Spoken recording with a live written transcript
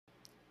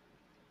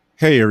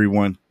Hey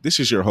everyone, this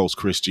is your host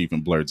Chris G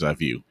from Blerds.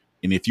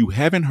 And if you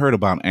haven't heard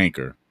about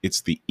Anchor, it's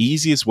the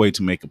easiest way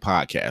to make a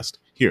podcast.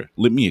 Here,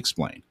 let me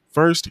explain.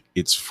 First,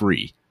 it's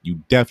free.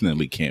 You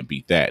definitely can't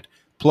beat that.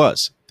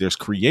 Plus, there's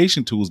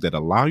creation tools that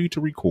allow you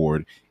to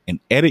record and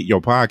edit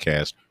your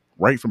podcast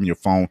right from your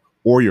phone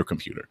or your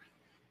computer.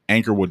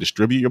 Anchor will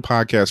distribute your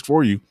podcast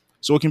for you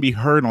so it can be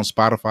heard on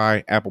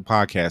Spotify, Apple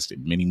Podcasts,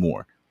 and many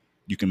more.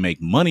 You can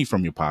make money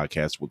from your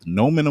podcast with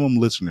no minimum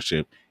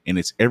listenership, and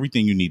it's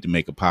everything you need to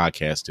make a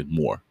podcast and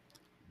more.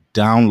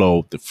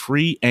 Download the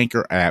free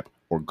Anchor app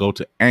or go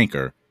to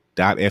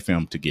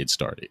anchor.fm to get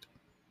started.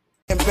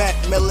 And back,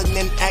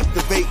 melanin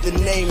activate, the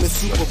name is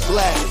super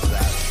black.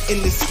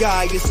 In the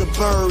sky, it's a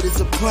bird, it's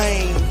a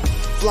plane.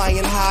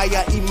 Flying high,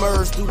 I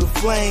emerge through the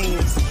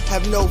flames.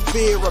 Have no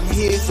fear, I'm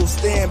here, so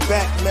stand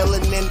back.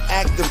 Melanin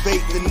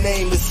activate, the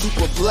name is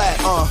super black.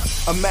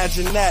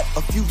 Imagine that,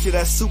 a future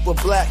that's super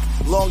black.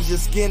 Long as your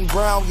skin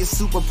brown, your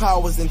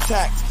superpowers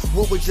intact.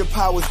 What would your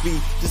powers be?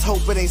 Just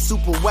hope it ain't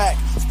super whack.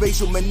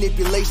 Spatial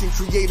manipulation,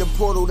 create a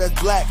portal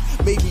that's black.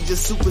 Maybe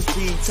just super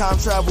speed, time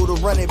travel to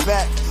run it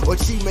back. Or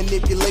cheat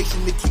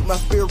manipulation to keep my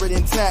spirit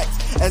intact.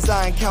 As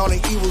I encounter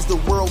evils the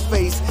world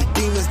face,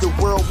 demons the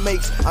world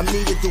makes, I'm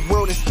needed the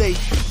world to stay.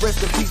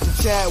 Rest in peace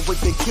to Chadwick,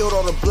 they killed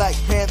all the Black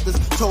Panthers.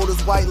 Told us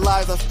white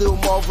lies, I still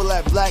marvel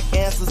at black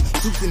answers.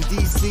 Troops in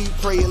D.C.,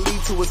 pray it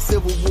lead to a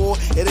civil war.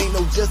 It ain't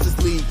no Justice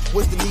League,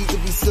 what's the need to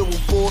be civil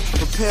for?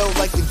 Propelled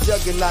like the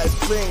juggernaut, it's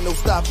clear ain't no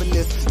stopping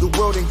this. The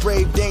world in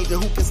grave danger,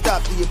 who can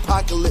stop the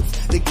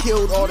apocalypse? They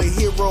killed all the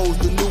heroes,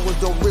 the new ones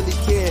don't really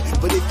care.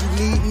 But if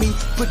you need me,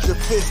 put your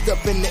fist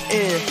up in the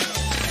air.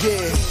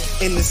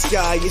 Yeah, in the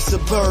sky, it's a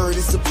bird,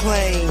 it's a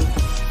plane.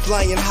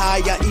 Flying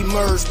high, I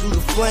emerge through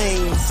the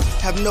flames.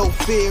 Have no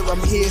fear,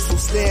 I'm here, so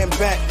stand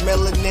back.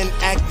 Melanin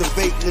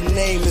activate, the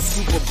name is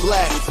super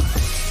black.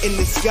 In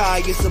the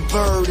sky, it's a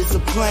bird, it's a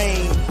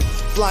plane.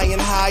 Flying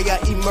high, I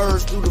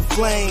emerge through the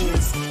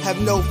flames. Have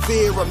no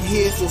fear, I'm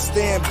here, so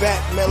stand back.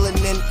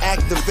 Melanin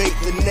activate,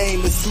 the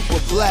name is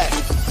super black.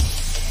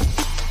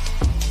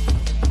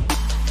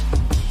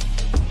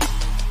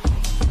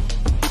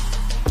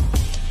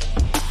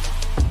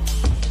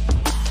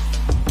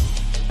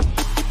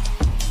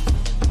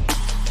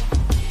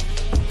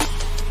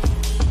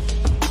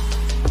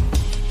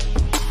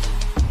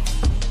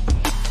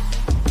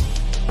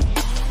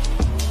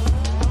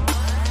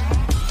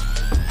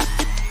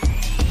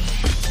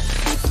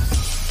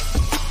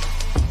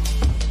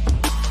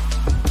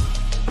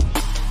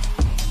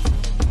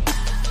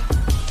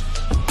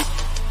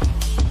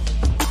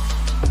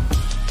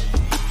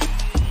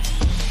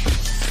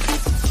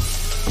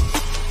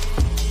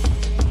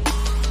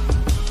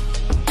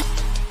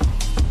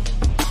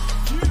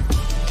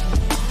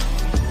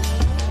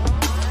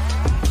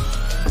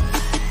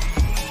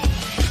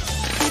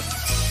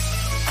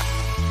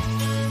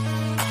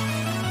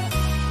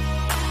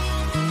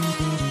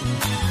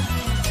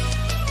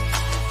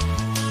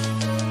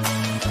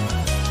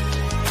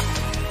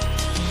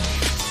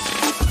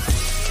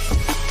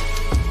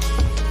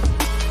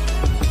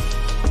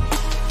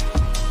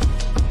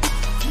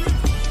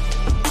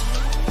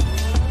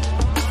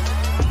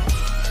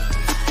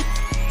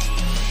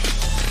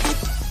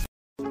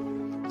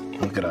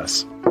 Look at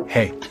us.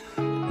 Hey,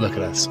 look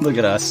at us. Look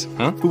at us.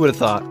 Huh? Who would have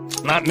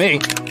thought? Not me.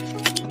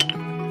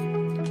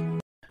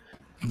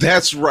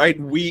 That's right.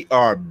 We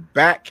are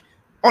back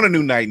on a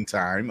new night and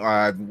time.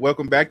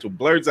 Welcome back to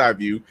Blerds Eye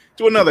View,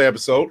 to another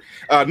episode.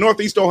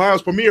 Northeast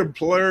Ohio's premier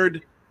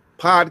Blerd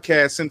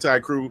podcast, Sentai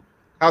Crew.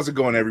 How's it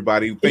going,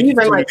 everybody? Thank you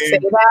for tuning in. Say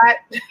that.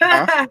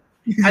 Huh?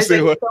 I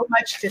think so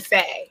much to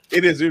say.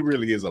 It is. It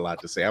really is a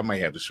lot to say. I might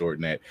have to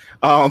shorten that.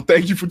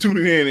 Thank you for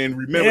tuning in, and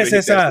remember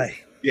SSI.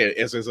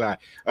 SSI.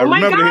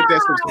 Remember to hit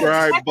that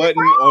subscribe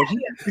button on.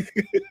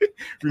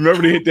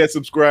 Remember to hit that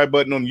subscribe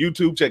button on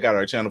YouTube. Check out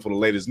our channel for the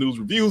latest news,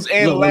 reviews,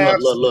 and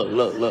laughs.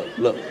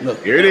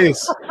 Look. Here it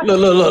is.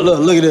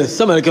 Look at this.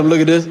 Somebody come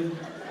look at this.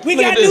 We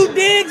got new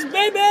digs,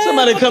 baby.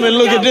 Somebody come and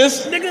look at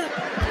this.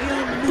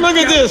 Nigga. Look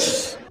at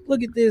this.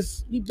 Look at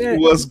this. You bet.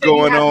 What's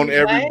going on,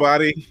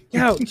 everybody?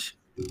 Couch.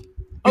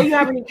 Oh, you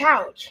have a new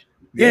couch?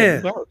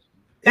 Yeah.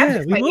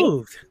 That's we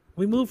moved.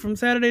 We moved from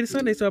Saturday to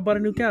Sunday, so I bought a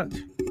new couch.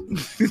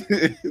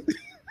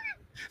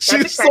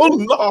 She's so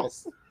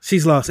lost.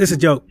 She's lost. It's a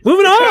joke.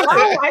 Moving on.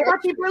 Oh, I thought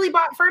you really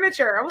bought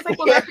furniture. I was like,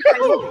 well, that's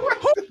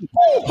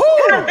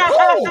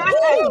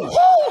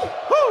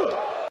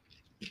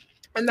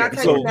and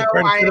that's how you know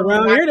I am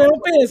around here. They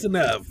don't pay us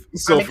enough.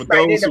 So for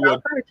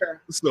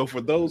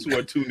those who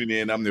are tuning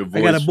in, I'm their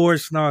voice. I got a board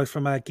snogs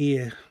from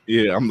IKEA.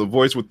 Yeah, I'm the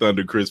voice with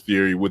Thunder, Chris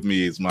Fury. With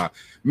me is my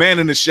man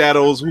in the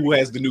shadows who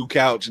has the new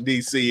couch,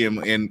 DC, and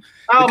the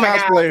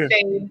cosplayer,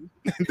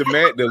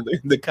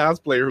 the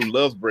cosplayer who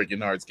loves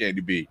breaking hearts, Candy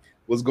B.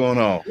 What's going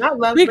on?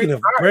 Speaking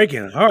of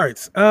breaking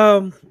hearts,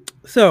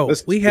 so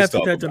we have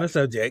to touch on a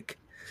subject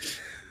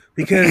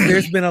because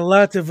there's been a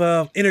lot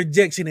of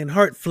interjection and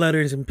heart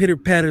flutters and pitter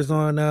patters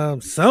on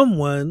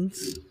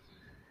someone's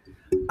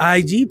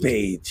IG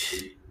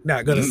page.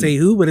 Not gonna say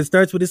who, but it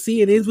starts with a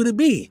C and ends with a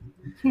B.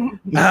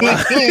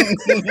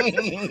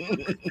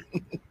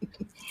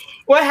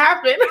 What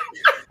happened?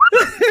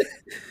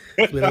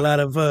 With a lot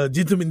of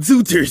gentlemen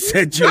suitors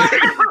at your.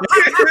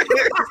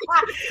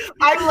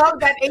 I love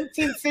that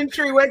 18th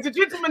century where the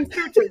gentleman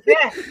suitors.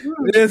 Yeah.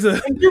 There's a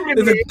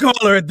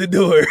caller at the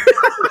door.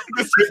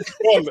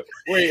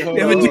 Wait, hold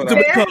There's a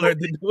gentleman caller at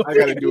the door. I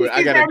gotta do it.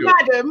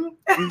 Madam.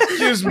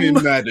 Excuse me,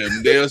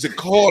 madam. There's a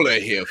caller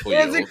here for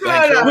There's you. a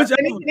caller. Which I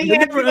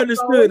never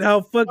understood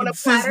how fucking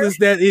senseless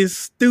that is.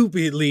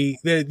 Stupidly,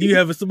 that you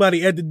have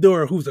somebody at the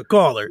door who's a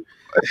caller.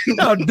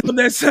 How dumb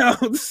that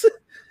sounds.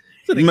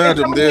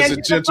 Madam, there's a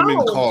gentleman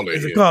caller.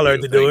 There's a caller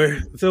at the door.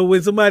 So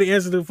when somebody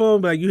answers the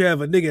phone, like, you have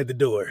a nigga at the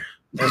door.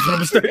 That's what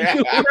I'm starting to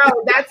do.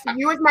 No, that's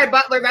you as my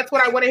butler. That's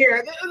what I want to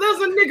hear. There's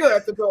a nigga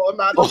at the door,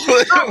 madam.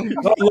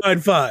 Line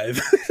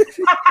 5.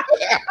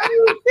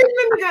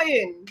 Nigga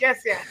in.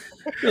 Yes.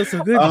 Feels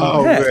so good.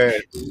 Oh man,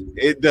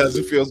 it does.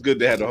 It feels good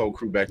to have the whole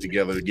crew back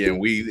together again.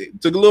 We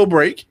took a little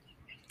break.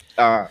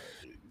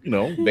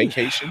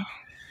 Vacation.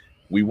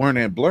 We weren't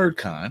at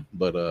BlerdCon,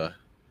 but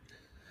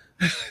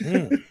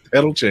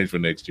that'll change for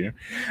next year.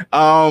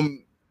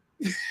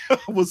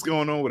 What's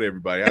going on with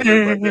everybody? How's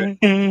everybody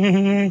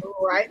been?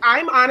 Right.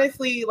 I'm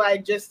honestly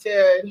like, just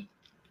to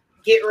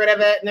get rid of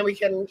it and then we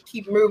can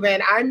keep moving.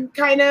 I'm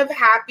kind of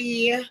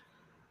happy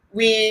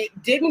we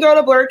didn't go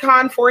to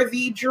BlerdCon for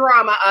the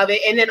drama of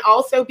it, and then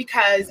also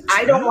because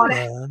I don't want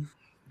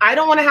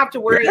to have to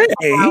worry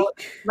about,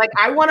 like,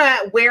 I want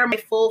to wear my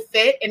full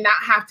fit and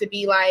not have to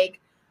be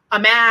like a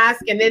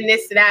mask and then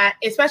this and that,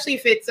 especially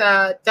if it's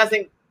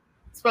doesn't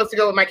supposed to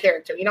go with my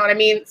character, you know what I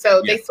mean?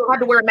 So they still had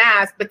to wear a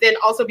mask, but then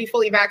also be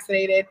fully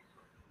vaccinated.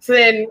 So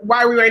then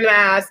why are we wearing the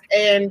mask?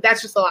 And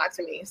that's just a lot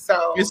to me.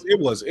 So it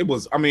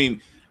was. I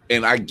mean,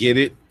 and I get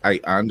it. I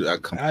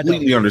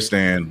completely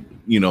understand.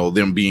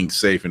 Them being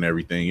safe and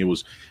everything. It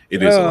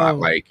is a lot.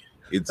 Like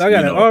it's. I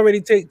gotta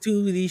already take 2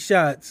 of these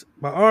shots.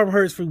 My arm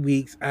hurts for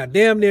weeks. I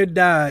damn near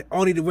died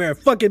only to wear a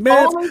fucking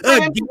mask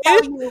again.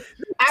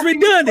 It's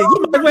redundant.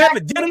 You might as well have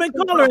a gentleman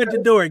caller at the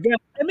door. God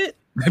damn it!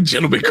 A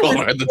gentleman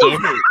caller at the door.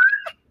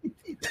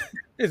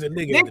 There's a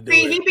nigga at the door.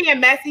 He being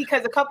messy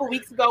because a couple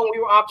weeks ago when we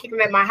were all kicking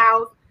at my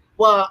house.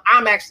 Well,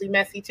 I'm actually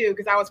messy too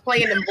because I was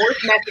playing them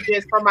voice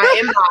messages from my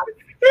inbox.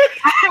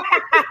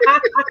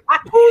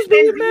 Who's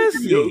being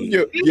messy?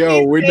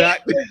 Yo, we're not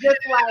just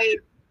like,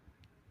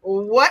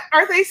 what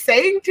are they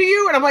saying to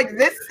you? And I'm like,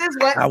 this is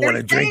what I want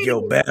to drink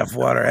your bath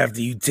water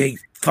after you take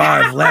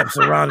 5 laps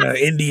around the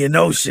Indian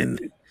Ocean.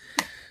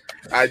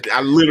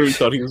 I literally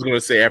thought he was going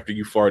to say after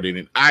you farted,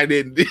 and I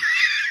didn't.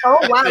 Oh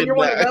wow, you're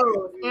one of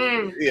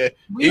those. Yeah,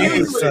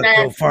 you suck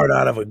your fart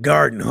out of a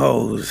garden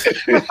hose.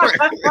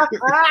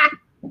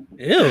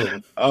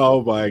 Ew.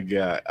 Oh my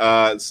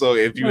god. So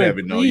if you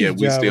haven't known yet,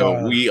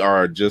 we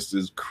are just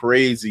as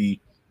crazy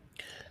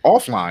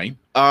offline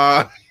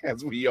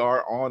as we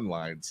are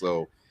online.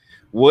 So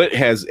what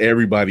has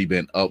everybody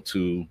been up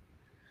to?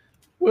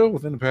 Well,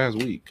 within the past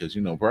week, because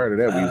prior to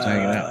that we was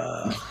hanging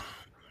out.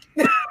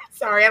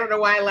 Sorry, I don't know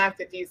why I laughed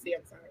at DC.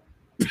 I'm sorry.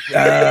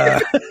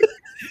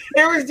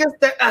 It was just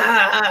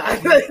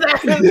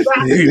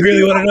You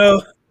really want to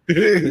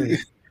know?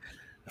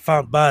 I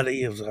found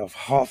bodies of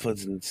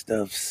Hoffers and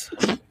stuffs,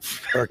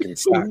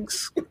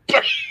 Birkenstocks.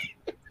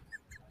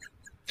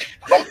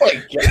 Oh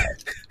my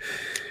god!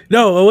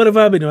 No, what have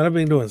I been doing? I've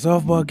been doing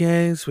softball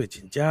games,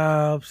 switching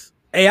jobs.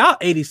 Hey, I'll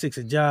 86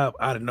 a job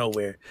out of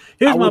nowhere.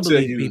 Here's my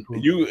belief, people.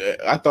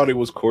 I thought it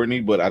was Courtney,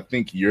 but I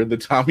think you're the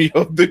Tommy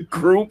of the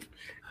group.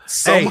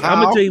 Somehow. Hey,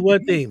 I'm gonna tell you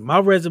one thing. My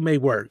resume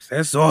works.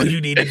 That's all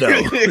you need to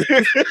know.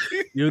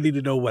 You need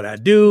to know what I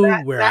do,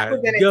 where I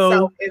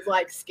go. It's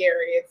like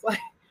scary. It's like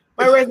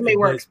my resume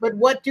works, but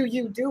what do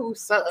you do,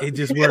 son? It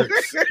just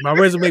works. My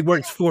resume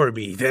works for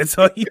me. That's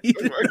all you need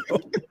to know.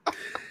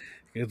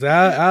 Because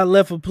I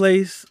left a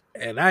place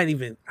and I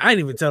didn't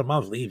even tell them I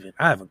was leaving.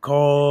 I haven't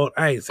called.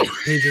 I ain't sent a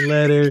pigeon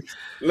letter.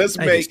 Let's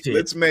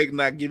make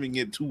not giving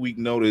it 2-week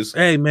notice.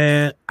 Hey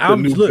man,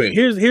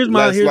 here's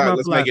my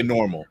let's make it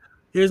normal.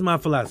 Here's my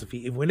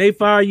philosophy. If when they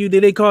fire you,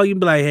 then they call you and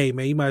be like, hey,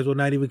 man, you might as well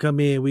not even come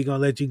in. We're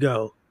going to let you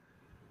go.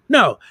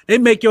 No, they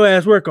make your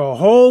ass work a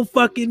whole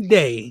fucking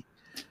day.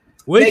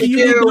 Wait till you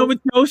get done with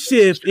your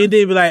shift and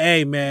then be like,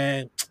 hey,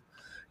 man,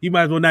 you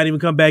might as well not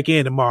even come back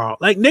in tomorrow.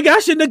 Like, nigga, I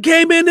shouldn't have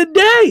came in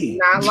today.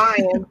 Not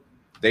lying.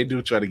 They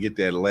do try to get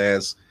that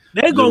last.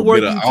 They're going to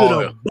work you to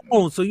the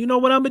bone. So you know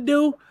what I'm going to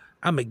do?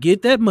 I'm going to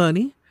get that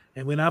money.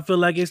 And when I feel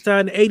like it's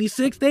time to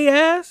 86 they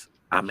ass,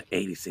 I'm going to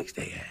 86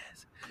 they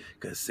ass.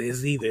 Because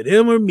it's either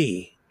them or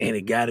me, and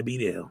it got to be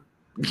them.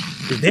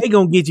 Because they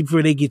going to get you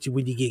before they get you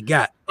when you get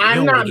got.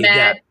 I'm not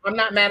mad. I'm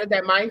not mad at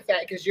that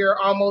mindset because you're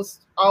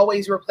almost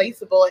always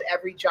replaceable at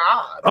every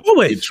job.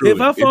 Always.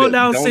 If I fall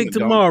down sick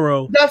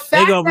tomorrow, the fact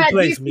they going to that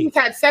replace these me. teams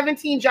had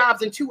 17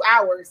 jobs in 2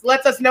 hours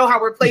lets us know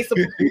how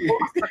replaceable people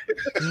are.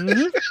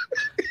 Mm-hmm.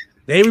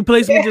 They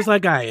replace me just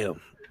like I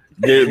am.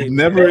 They're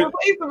never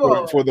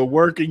for the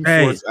working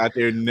force out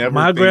there. Never.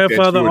 My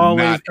grandfather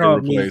always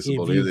taught me if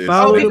you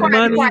follow the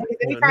money.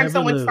 Anytime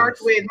someone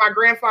starts with, my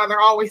grandfather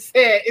always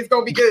said it's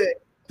gonna be good.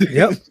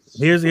 Yep.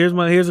 Here's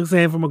a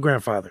saying from my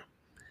grandfather.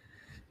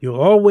 You'll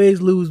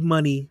always lose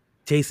money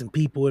chasing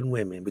people and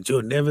women, but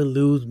you'll never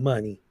lose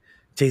money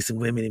chasing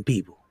women and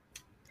people.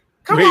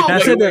 Come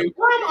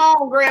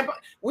on, Grandpa.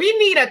 We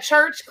need a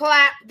church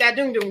clap. That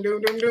doom doom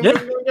doom doom doom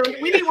doom doom.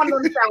 We need one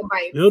of them sound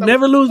bites. You'll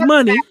never lose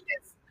money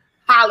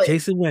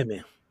chasing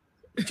women,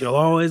 but you'll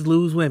always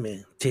lose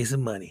women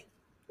chasing money.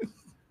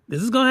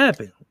 This is gonna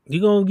happen.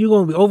 You're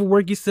gonna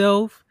overwork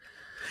yourself.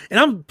 And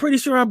I'm pretty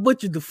sure I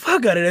butchered the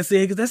fuck out of that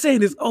saying because that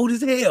saying is old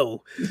as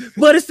hell.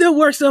 But it still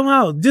works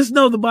somehow. Just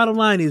know the bottom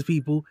line is,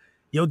 people,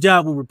 your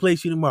job will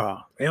replace you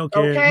tomorrow. They don't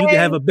care. Okay. You can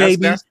have a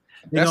baby,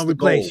 they're going to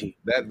replace you.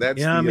 That's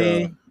you know what I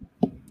mean?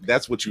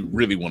 That's what you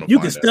really want to You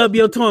can stub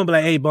your toe and be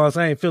like, hey, boss,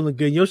 I ain't feeling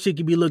good. Your shit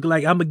can be looking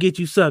like I'm going to get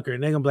you sucker.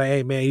 And they're going to be like,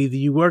 hey, man, either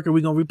you work or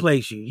we're going to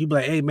replace you. You be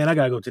like, hey, man, I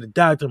got to go to the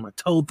doctor. My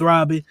toe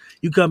throbbing.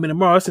 You come in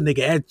tomorrow. It's a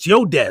nigga at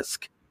your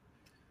desk.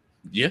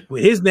 Yeah,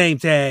 with his name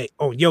tag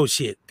on your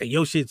shit, and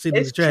your shit sitting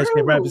in the trash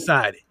can right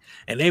beside it,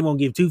 and they won't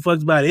give two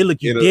fucks about it. They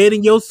look you dead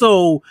in your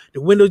soul,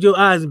 the window of your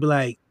eyes, and be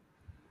like,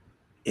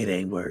 "It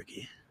ain't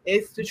working."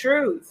 It's the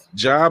truth.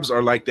 Jobs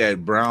are like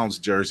that Browns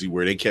jersey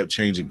where they kept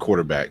changing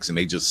quarterbacks, and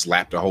they just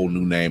slapped a whole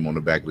new name on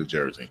the back of the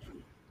jersey.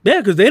 Yeah,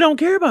 because they don't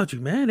care about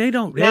you, man. They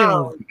don't.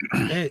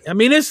 I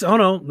mean,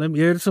 hold on.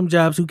 There's some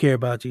jobs who care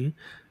about you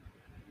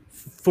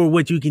for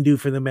what you can do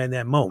for them at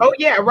that moment. Oh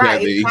yeah,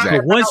 right. Yeah, exactly.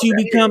 But once you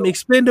become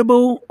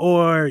expendable,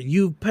 or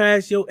you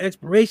pass your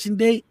expiration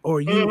date, or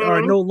you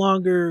are no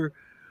longer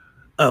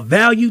of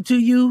value to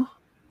you,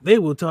 they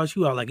will toss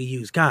you out like a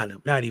used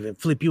condom. Not even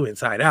flip you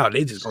inside out.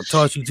 They just gonna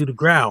toss you to the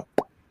ground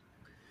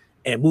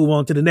and move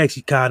on to the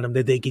next condom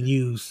that they can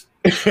use.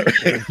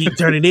 And keep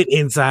turning it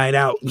inside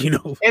out, you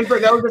know. And for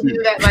those of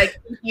you that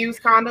like use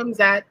condoms,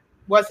 that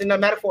wasn't a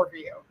metaphor for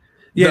you.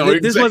 Yeah, no,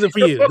 this wasn't for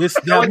you.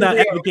 I'm not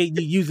advocating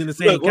you using the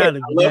same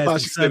condom. I love how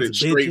she said it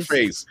straight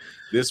face.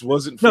 This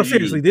wasn't for you. No,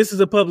 seriously, this is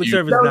a public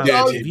service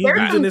announcement. If you're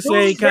using the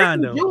same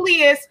condom.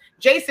 Julius,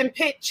 Jason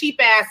Pitt cheap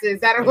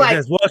asses that are like.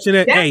 That's watching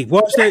it. Hey,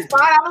 watch that.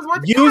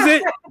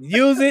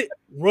 Use it.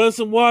 Run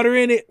some water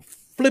in it.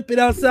 Flip it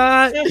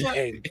outside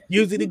and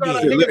use it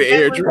again. Let it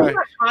air dry.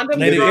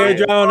 Let it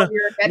air dry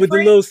with the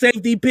little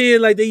safety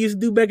pin like they used to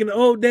do back in the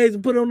old days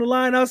and put it on the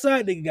line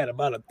outside. They got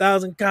about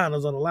 1,000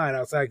 condoms on the line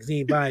outside because he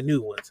ain't buying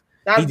new ones.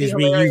 He just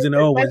been using the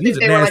old ones. These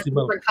are nasty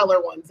different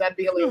color ones. That'd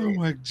be hilarious.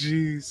 Oh my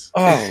jeez.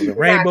 Oh, the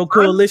Rainbow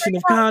Coalition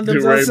of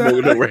Condoms.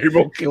 The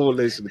Rainbow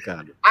Coalition of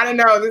Condoms. I don't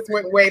know. This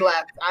went way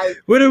left.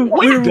 Where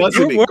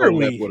doesn't it go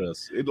left with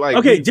us?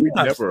 Okay, did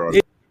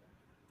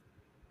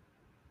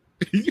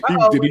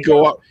he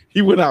go out?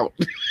 He went out.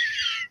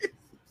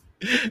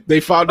 They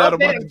found out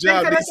about the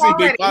job.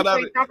 They found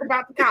out. Talk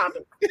about the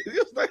condom.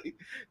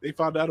 They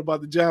found out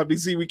about the job. They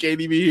see we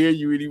can't even hear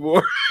you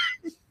anymore.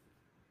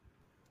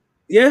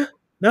 Yeah.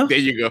 No. There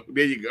you go.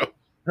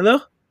 Hello.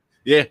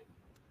 Yeah.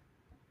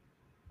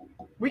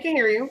 We can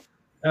hear you.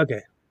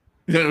 Okay.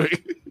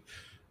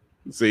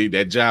 See,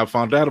 that job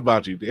found out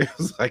about you. It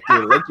was like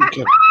the electric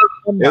company.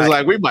 It's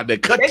like we about to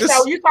cut this.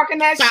 So you talking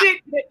that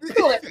shit?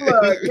 Pull it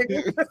plug.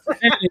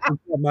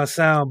 My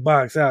sound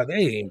box out. They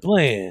ain't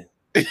playing.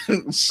 Man,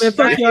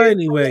 fuck y'all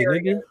anyway,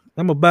 nigga.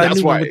 I'm gonna buy a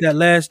new one with that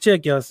last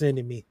check y'all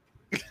sending me.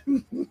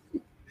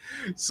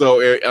 So,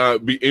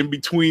 in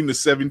between the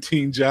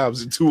 17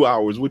 jobs in 2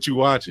 hours, what you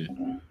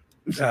watching?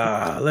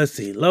 Let's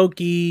see,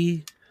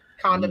 Loki.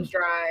 Condoms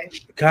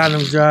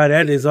dry.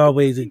 That is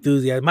always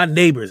enthusiasm. My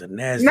neighbors are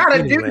nasty. Not a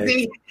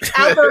doozy.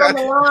 Out there on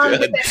the lawn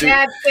with the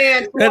ad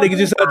stand. That nigga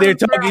just out there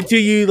talking to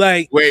you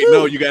like. Wait,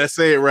 no, you gotta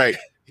say it right.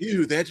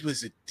 Ew, that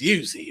was a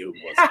doozy. It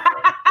was.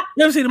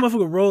 You ever seen the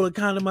motherfucker roll a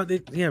condom out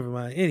there? Never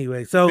mind.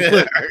 Anyway, so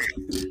look,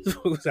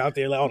 it's out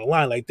there on the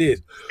line like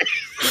this.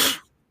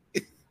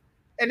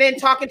 And then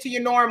talking to you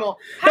normal.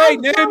 Hey,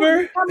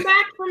 neighbor. Come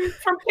back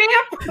from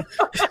camp.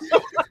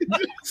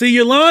 See,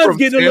 your lawn's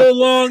getting a little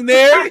long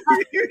there. Is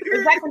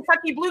that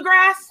Kentucky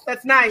bluegrass?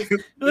 That's nice.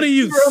 What are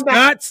you,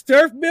 Scott's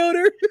turf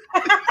builder?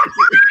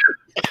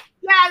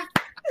 Yes.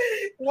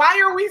 Why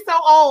are we so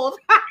old?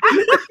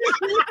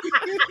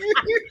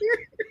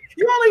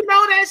 You only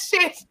know that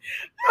shit.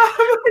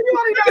 You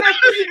only know that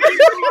shit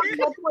in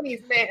your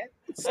 20s, man.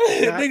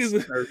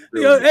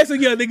 That's a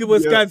young nigga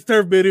what Scott's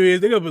turf builder is.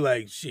 They're gonna be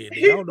like, shit,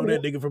 nigga, I don't know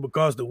that nigga from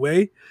across the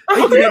way. They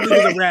think that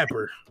nigga's a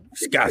rapper.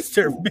 Scott's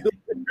turf builder.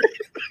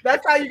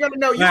 That's how you're gonna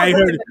know. I ain't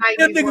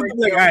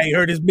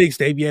heard his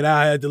mixtape yet.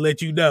 I had to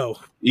let you know.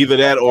 Either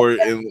that,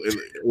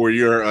 or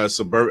you're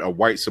a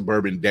white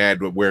suburban dad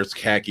that wears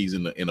khakis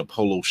in a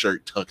polo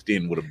shirt tucked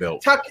in with a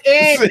belt. Tucked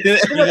in.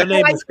 Your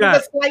name is Scott.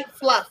 With a slight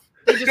fluff.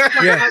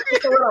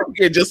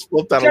 They just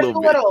flipped out a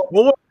little bit.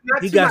 Well,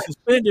 he got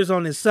suspenders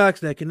on his socks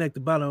that connect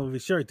the bottom of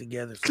his shirt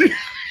together, so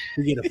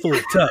you get a full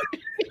tuck.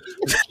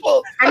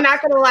 I'm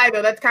not gonna lie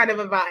though, that's kind of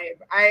a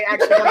vibe. I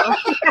actually don't know.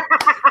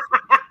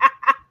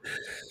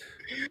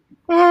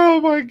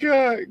 Oh my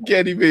God,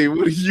 Candy B,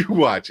 what are you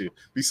watching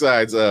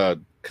besides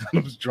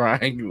condoms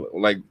drying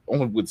like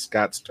on with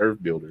Scott's turf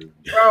builder?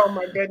 Oh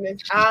my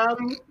goodness.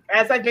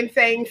 As I've been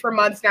saying for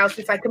months now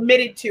since I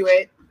committed to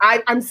it,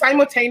 I'm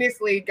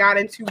simultaneously got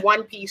into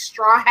One Piece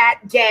Straw Hat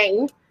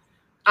Gang.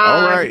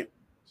 All right.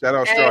 Shout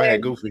out Straw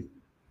Hat Goofy.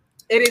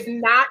 It is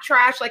not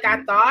trash like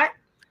I thought.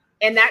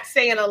 And that's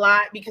saying a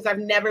lot because I've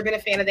never been a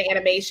fan of the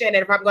animation. And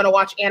if I'm going to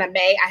watch anime,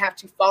 I have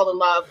to fall in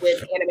love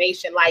with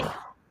animation. Like,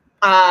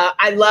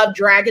 I love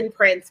Dragon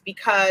Prince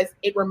because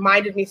it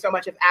reminded me so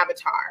much of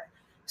Avatar.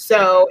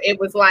 So it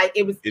was like,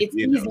 it's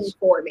easy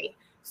for me.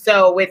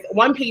 So with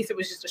One Piece, it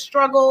was just a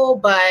struggle,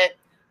 but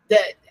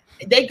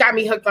they got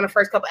me hooked on the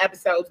first couple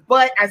episodes.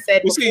 But I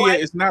said,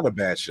 it's not a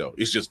bad show.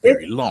 It's just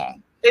very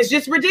long. It's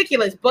just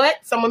ridiculous. But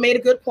someone made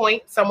a good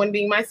point. Someone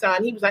being my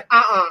son, he was like,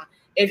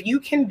 if you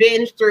can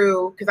binge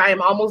through, because I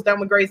am almost done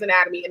with Grey's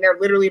Anatomy, and they're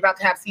literally about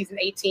to have season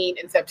 18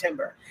 in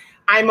September.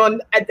 I'm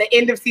at the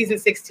end of season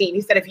 16.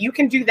 He said, if you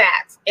can do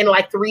that in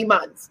like 3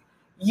 months,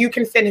 you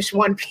can finish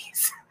One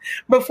Piece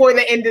before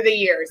the end of the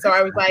year. So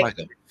I was like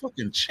a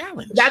fucking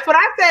challenge. That's what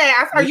I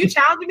said. Are you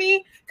challenging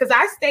me? Because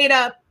I stayed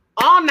up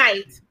all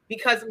night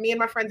because me and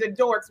my friends are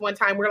dorks one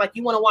time. We were like,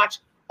 you want to watch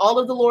all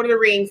of the Lord of the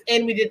Rings,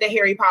 and we did the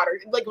Harry Potter.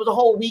 Like, it was a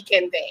whole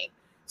weekend thing.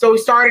 So we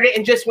started it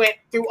and just went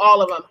through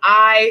all of them.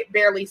 I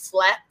barely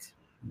slept,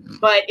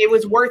 but it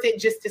was worth it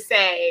just to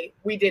say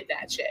we did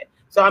that shit.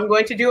 So I'm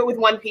going to do it with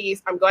One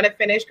Piece. I'm going to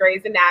finish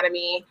Grey's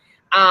Anatomy.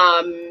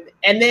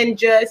 And then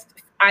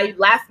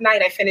last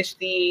night I finished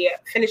the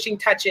finishing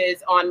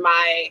touches on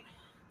my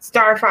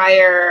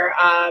Starfire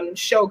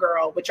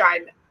Showgirl, which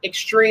I'm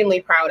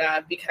extremely proud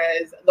of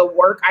because the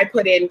work I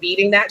put in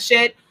beating that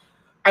shit,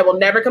 I will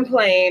never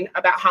complain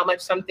about how much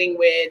something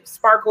with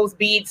sparkles,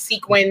 beads,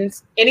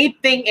 sequins,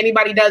 anything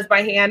anybody does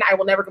by hand, I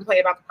will never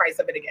complain about the price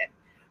of it again.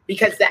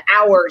 Because the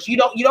hours, you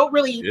don't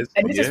really,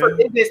 and this is for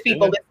business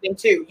people listening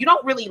too, you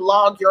don't really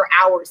log your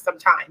hours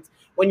sometimes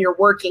when you're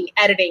working,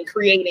 editing,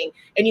 creating,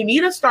 and you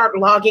need to start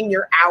logging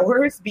your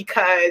hours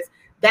because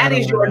that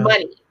is your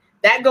money.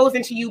 That goes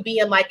into you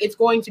being like, it's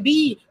going to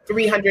be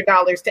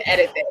 $300 to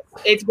edit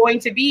this. It's going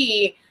to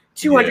be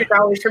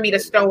 $200 for me to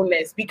stone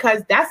this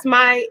because that's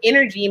my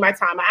energy, my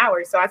time, my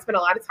hours. So I spent a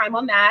lot of time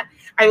on that.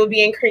 I will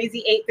be in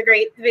Crazy 8th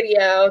Grade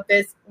video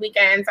this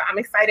weekend, so I'm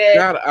excited.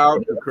 Shout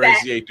out to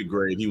Crazy 8th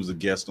Grade. He was a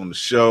guest on the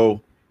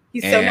show.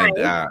 He's so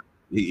nice.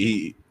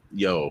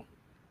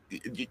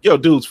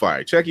 Dude's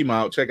fire. Check him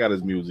out. Check out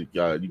his music. He's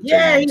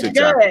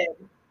good.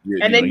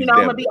 And then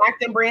I'm gonna be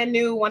acting brand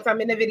new once I'm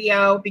in the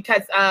video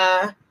because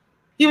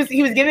he was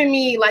giving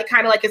me like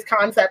kind of like his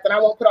concept, and I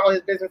won't put all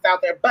his business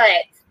out there,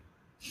 but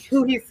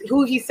who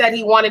he said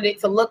he wanted it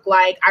to look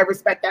like, I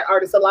respect that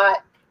artist a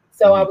lot.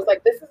 So I was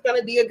like, this is going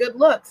to be a good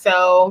look.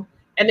 So,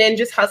 and then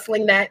just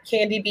hustling that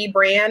Candy B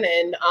brand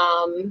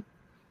and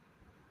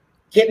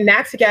getting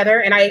that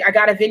together. And I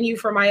got a venue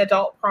for my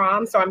adult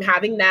prom. So I'm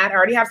having that. I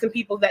already have some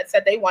people that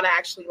said they want to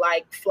actually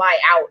like fly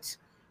out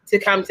to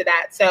come to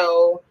that.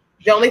 So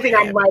the only thing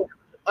I'm like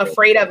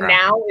afraid of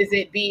now is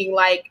it being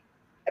like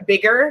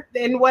bigger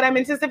than what I'm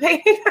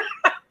anticipating.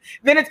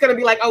 Then it's gonna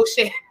be like, oh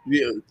shit.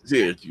 Yeah.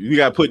 You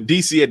gotta put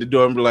DC at the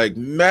door and be like,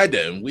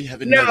 madam, we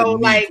have another. No,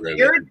 like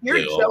you're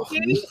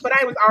joking. But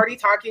I was already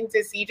talking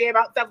to CJ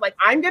about stuff. Like,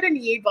 I'm gonna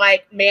need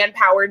like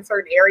manpower in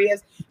certain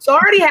areas. So I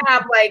already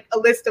have like a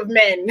list of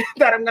men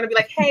that I'm gonna be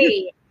like,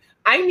 hey,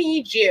 I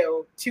need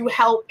you to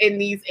help in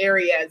these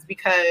areas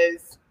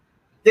because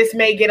this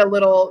may get a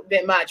little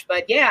bit much.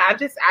 But yeah,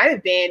 I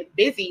have been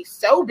busy,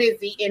 so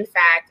busy, in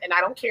fact, and I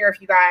don't care if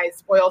you guys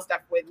spoil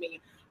stuff with me.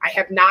 I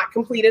have not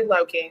completed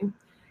Loki.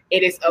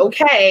 It is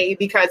okay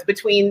because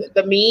between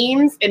the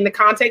memes and the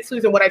context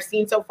clues and what I've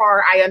seen so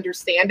far, I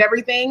understand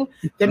everything.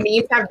 The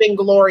memes have been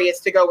glorious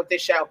to go with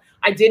this show.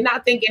 I did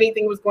not think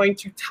anything was going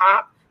to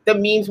top the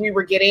memes we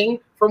were getting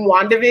from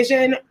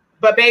WandaVision,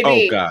 but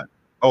baby,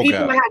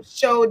 people have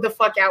showed the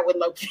fuck out with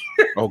Loki.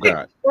 Oh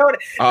God,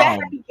 that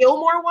Happy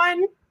Gilmore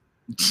one.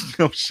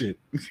 Oh shit.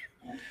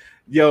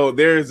 Yo,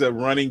 there's a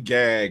running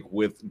gag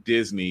with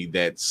Disney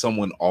that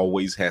someone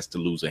always has to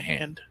lose a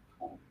hand,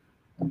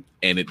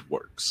 and it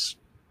works.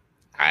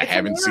 I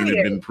haven't seen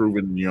it been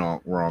proven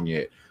wrong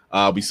yet.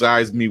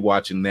 Besides me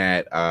watching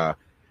that,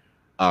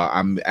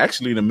 I'm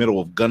actually in the middle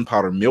of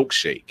Gunpowder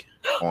Milkshake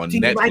on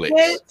Netflix. Like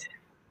it?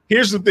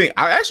 Here's the thing.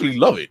 I actually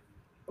love it.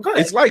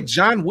 Okay. It's like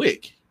John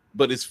Wick,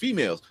 but it's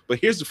females. But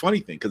here's the funny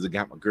thing, because it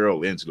got my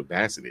girl Angela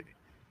Bassett in it.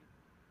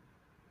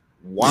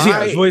 Why? You see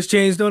how his voice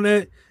changed on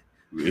that?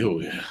 Oh,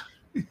 yeah.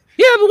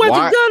 Yeah, but what's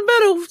it done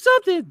better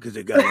something? Because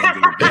it got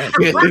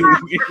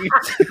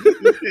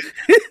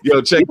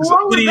Yo, check this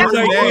out.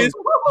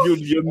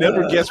 You'll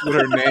never guess what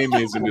her name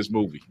is in this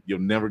movie. You'll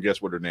never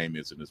guess what her name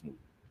is in this movie.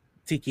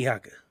 Tiki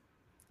Haka.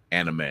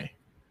 Anime.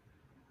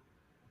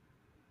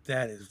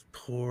 That is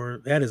poor.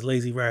 That is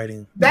lazy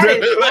writing. That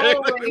is so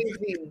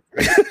lazy.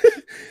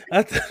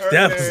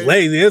 That was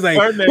lazy. It's like,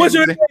 what's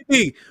your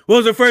name? What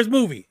was her first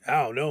movie?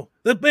 I don't know.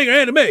 The bigger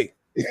anime.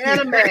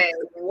 Anime.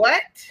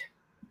 What?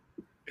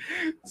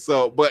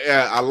 So, but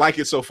I like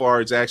it so far.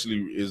 It's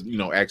actually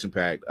action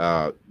packed.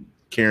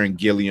 Karen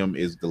Gilliam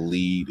is the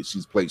lead.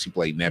 She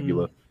played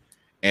Nebula,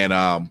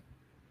 and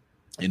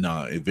in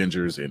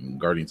Avengers and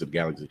Guardians of the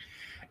Galaxy,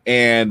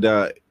 and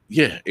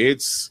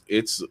it's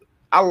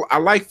I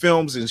like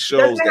films and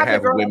shows that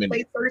have women.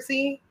 Play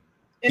Cersei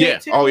in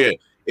it too? Oh yeah,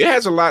 it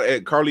has a lot.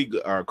 Carla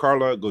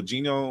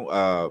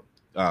Gugino,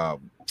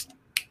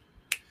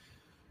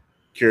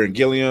 Karen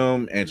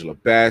Gilliam, Angela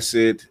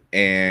Bassett,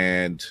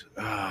 and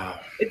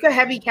it's a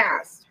heavy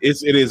cast.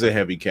 It is a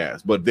heavy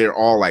cast, but they're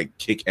all like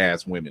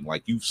kick-ass women.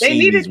 Like you've they seen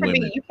needed these to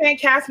women. Be. You can't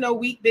cast no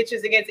weak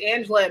bitches against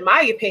Angela, in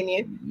my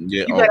opinion.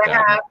 Yeah, you better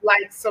have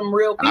like some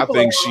real people.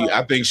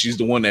 I think she's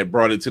the one that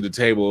brought it to the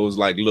table. It was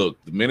like, look,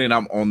 the minute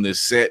I'm on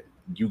this set,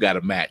 you got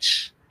to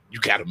match. You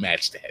got to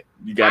match that.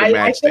 You got to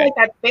match that. I feel like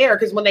that's fair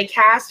because when they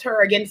cast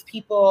her against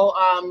people,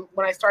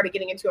 when I started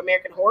getting into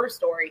American Horror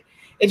Story,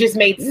 it just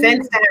made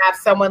sense to have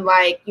someone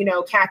like,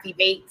 Kathy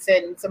Bates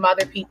and some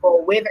other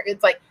people with her.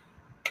 It's like,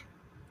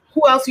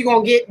 who else you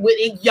gonna get with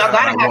it? Y'all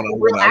gotta have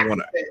real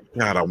actresses.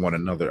 God, I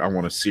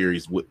want a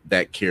series with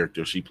that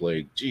character she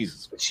played.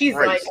 Jesus, she's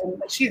Christ.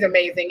 She's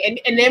amazing.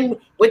 And then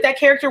with that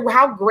character,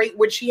 how great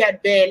would she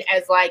have been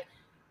as like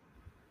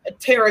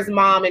Tara's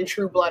mom in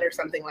True Blood or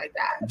something like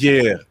that?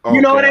 Yeah,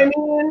 you know what I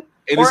mean.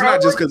 And it's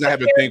not just because I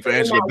have a thing for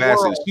Angela Bassett.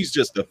 World. She's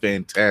just a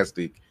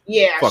fantastic,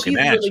 fucking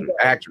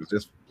actress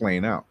just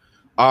playing out.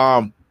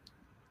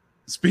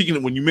 Speaking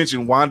of when you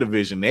mentioned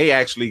WandaVision, they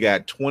actually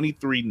got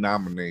 23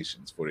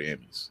 nominations for the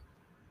Emmys.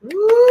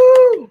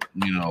 Woo!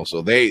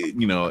 So they,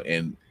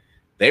 and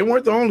they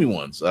weren't the only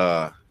ones.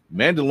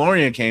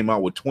 Mandalorian came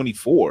out with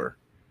 24,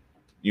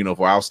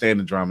 for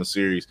Outstanding Drama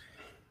Series.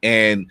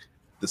 And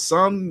the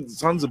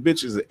Sons of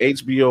Bitches at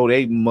HBO,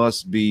 they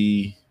must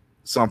be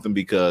something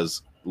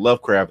because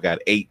Lovecraft got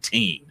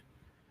 18.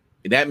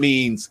 And that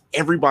means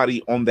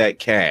everybody on that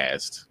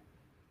cast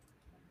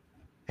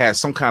has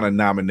some kind of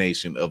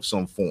nomination of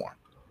some form.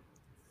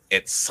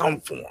 At some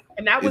form.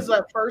 And that was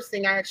the first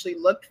thing I actually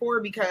looked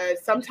for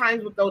because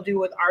sometimes what they'll do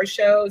with our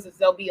shows is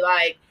they'll be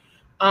like,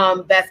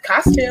 best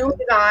costume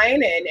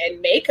design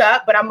and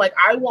makeup. But I'm like,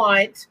 I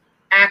want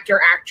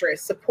actor,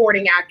 actress,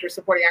 supporting actor,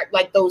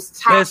 like those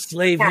top. Best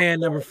slave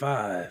hand number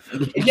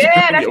 5.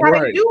 Yeah, that's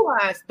how they do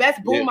us.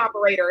 Best boom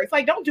operator. It's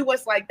like, don't do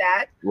us like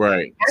that.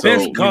 Right.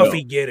 Best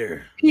coffee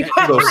getter.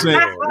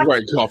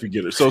 Coffee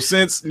getter. So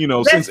since, since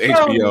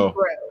HBO.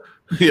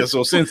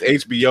 Since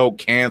HBO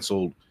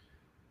canceled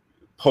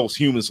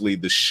posthumously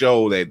the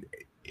show that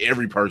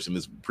every person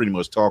is pretty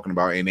much talking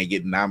about and they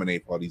get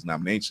nominated for all these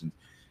nominations,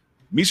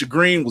 Misha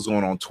Green was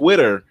on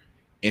Twitter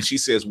and she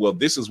says, well,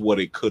 this is what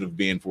it could have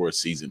been for a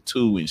season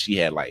 2. And she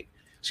had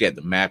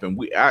the map,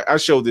 and I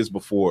showed this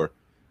before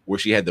where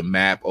she had the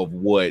map of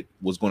what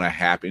was going to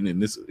happen,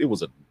 and it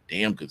was a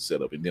damn good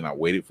setup. And then I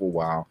waited for a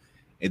while,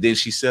 and then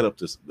she set up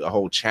the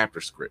whole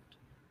chapter script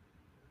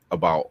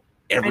about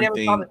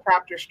everything. I never saw the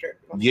chapter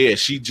script. Yeah,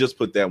 she just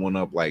put that one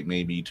up like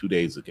maybe 2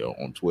 days ago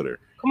on Twitter.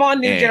 Come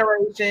on, new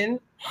generation.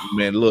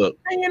 Man, look,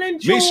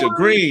 Misha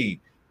Green.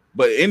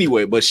 But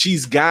anyway,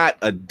 she's got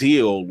a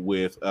deal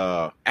with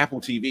Apple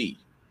TV,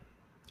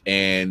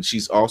 and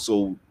she's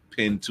also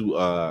pinned to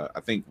I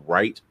think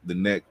write the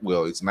next.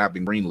 Well, it's not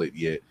been greenlit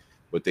yet,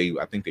 but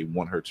I think they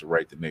want her to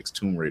write the next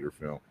Tomb Raider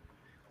film.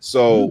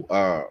 So,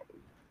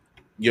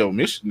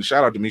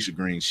 shout out to Misha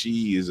Green.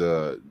 She is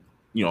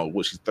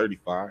she's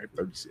 35,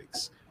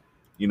 36,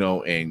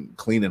 and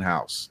cleaning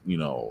house,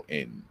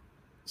 and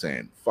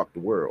saying fuck the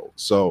world.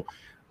 So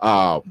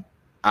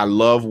I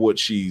love what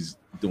she's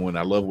doing.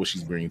 I love what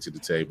she's bringing to the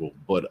table.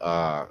 But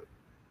damn,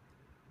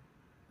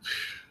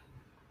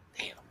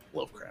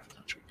 Lovecraft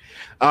Country.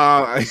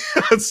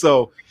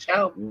 So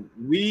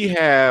we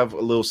have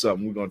a little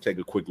something. We're going to take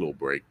a quick little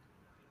break.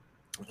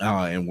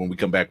 And when we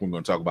come back, we're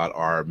going to talk about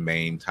our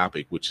main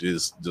topic, which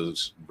is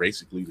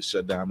basically the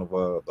shutdown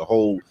of the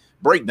whole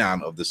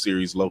breakdown of the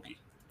series Loki.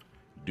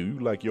 Do you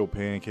like your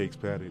pancakes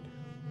patted,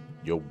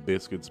 your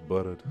biscuits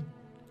buttered,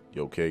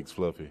 your cakes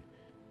fluffy?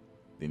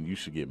 Then you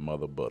should get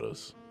Mother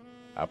Butters.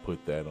 I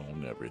put that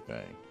on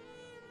everything.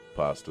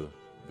 Pasta,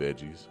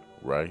 veggies,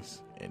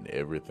 rice, and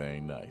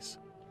everything nice.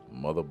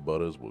 Mother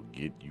Butters will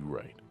get you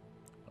right.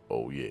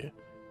 Oh yeah,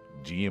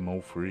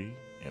 GMO free,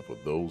 and for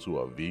those who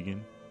are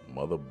vegan,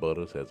 Mother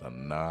Butters has a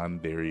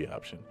non-dairy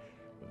option.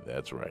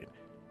 That's right,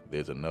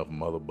 there's enough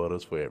Mother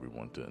Butters for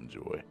everyone to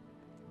enjoy.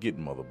 Get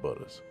Mother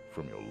Butters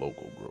from your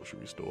local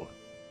grocery store.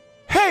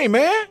 Hey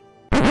man!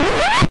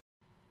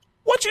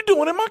 What you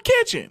doing in my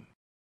kitchen?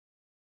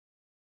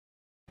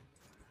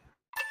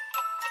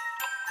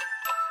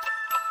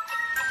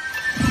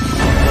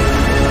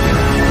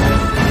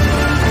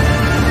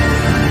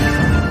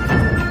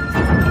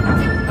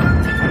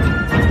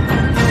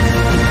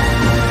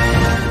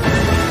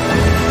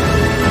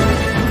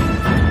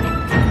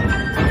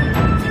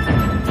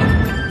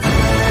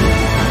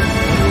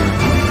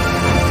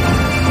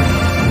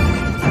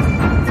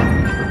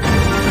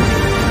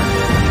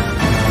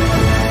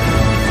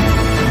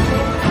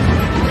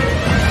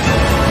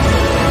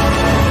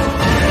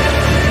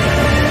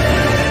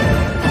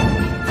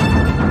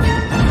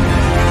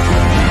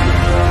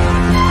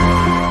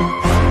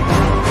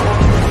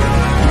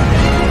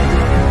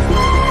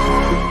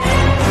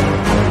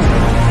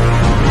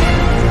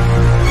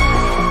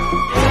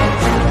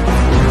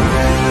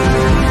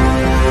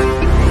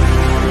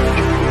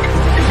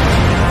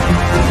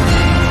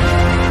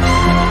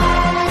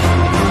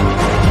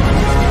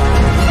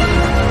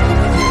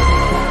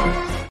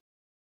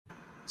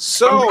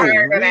 So,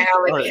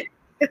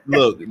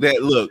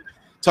 Look.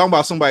 Talking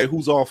about somebody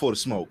who's all for the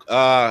smoke.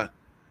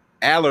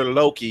 Aller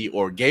Loki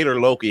or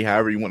Gator Loki,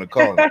 however you want to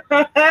call him.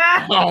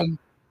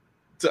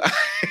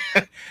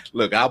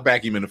 Look, I'll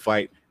back him in the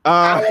fight.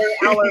 Aller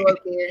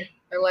Loki.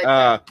 I like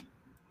that.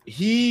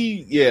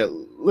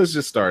 Let's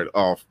just start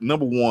off.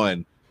 Number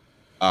one,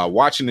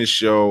 watching this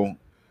show,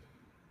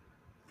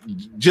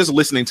 just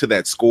listening to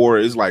that score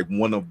is like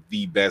one of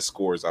the best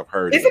scores I've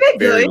heard. Isn't it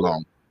very good?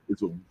 long?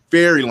 It's a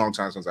very long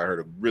time since I heard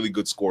a really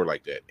good score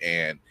like that,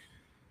 and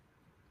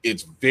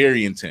it's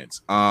very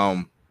intense.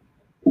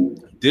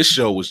 This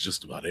show was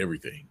just about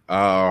everything.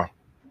 You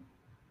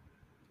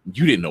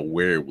didn't know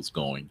where it was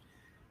going,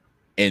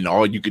 and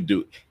all you could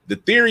do. The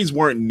theories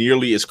weren't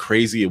nearly as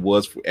crazy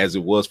as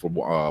it was for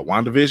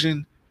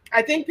WandaVision.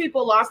 I think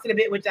people lost it a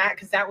bit with that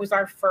because that was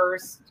our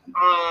first.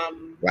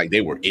 Like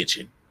they were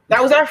itching.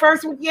 That was our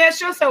first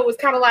show, so it was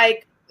kind of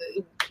like,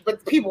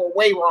 but people were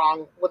way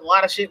wrong with a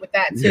lot of shit with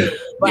that too.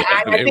 But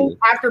I think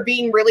after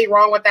being really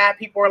wrong with that,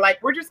 people were like,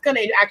 we're just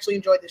gonna actually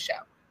enjoy the show.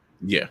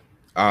 Yeah.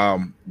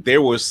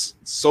 There was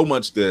so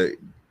much to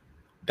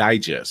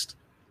digest.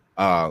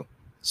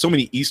 So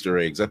many Easter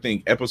eggs. I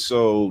think it was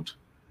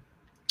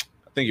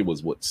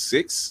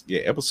 6?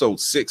 Yeah, episode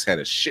 6 had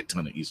a shit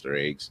ton of Easter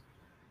eggs.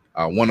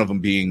 One of them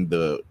being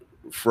the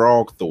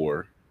Frog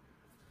Thor,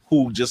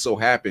 who just so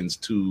happens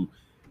to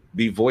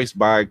be voiced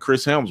by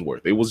Chris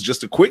Hemsworth. It was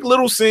just a quick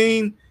little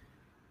scene,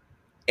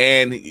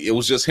 and it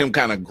was just him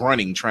kind of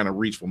grunting, trying to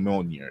reach for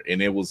Mjolnir,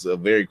 and it was a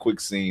very quick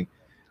scene.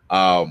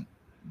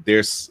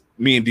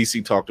 Me and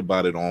DC talked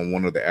about it on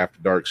one of the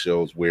After Dark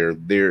shows, where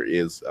there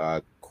is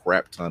a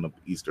crap ton of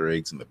Easter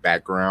eggs in the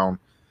background,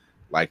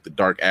 like the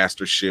Dark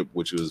Aster ship,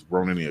 which was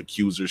Ronan the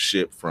Accuser's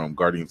ship from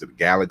Guardians of the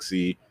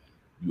Galaxy.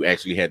 You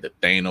actually had the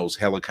Thanos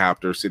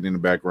helicopter sitting in the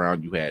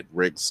background. You had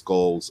Red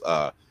Skull's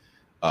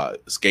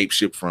escape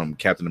ship from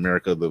Captain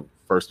America, the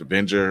first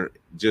Avenger.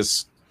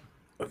 Just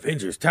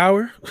Avengers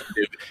Tower.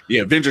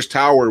 Yeah, Avengers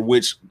Tower,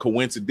 which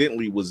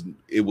coincidentally was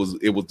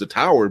the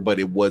tower, but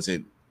it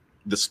wasn't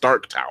the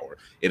Stark Tower.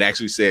 It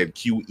actually said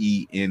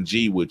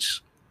QENG,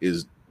 which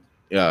is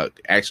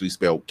actually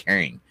spelled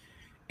Kang.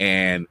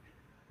 And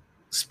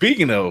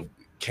speaking of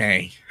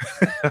Kang,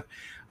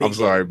 I'm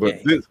sorry,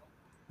 but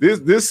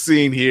this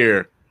scene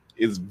here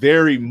is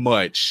very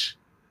much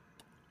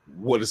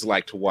what it's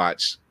like to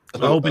watch.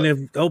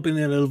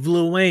 Opening of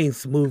Lil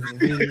Wayne's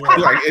movie.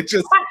 Like it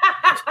just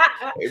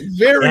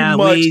very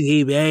much.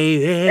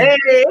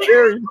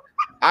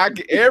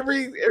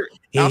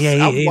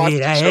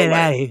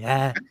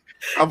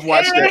 I've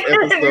watched that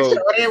episode.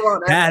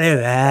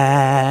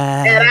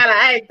 And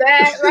I like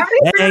that.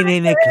 Right?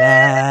 In the club.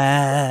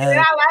 And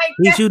I like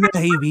that. You know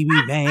he be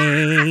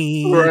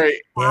man. Right.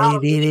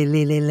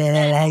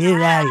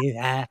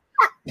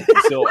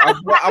 So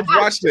I've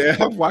watched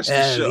that. I've watched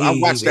the show. I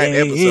watched that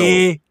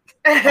episode.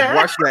 I've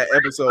watched that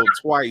episode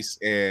twice,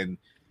 and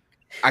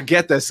I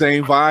get that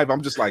same vibe.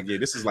 I'm just like, yeah,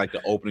 this is like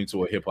the opening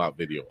to a hip hop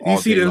video. You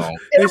see the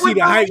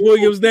Hype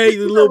Williams name,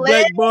 the little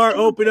black bar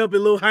open up,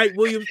 and little Hype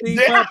Williams thing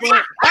pop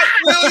up. Hype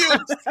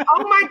Williams.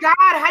 Oh my God,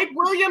 Hype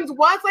Williams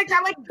was like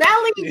that, like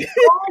belly.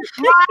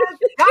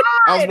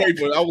 Oh my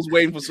God. I was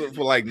waiting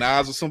for like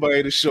Nas or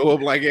somebody to show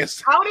up. Like,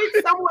 how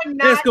did someone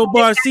not?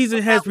 Escobar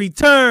season has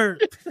returned.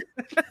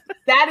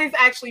 That is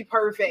actually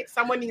perfect.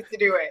 Someone needs to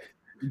do it.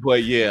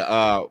 But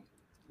yeah,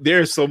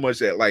 there's so much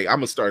that like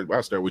I'll start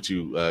with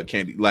you,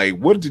 Candy. Like,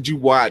 what did you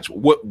watch?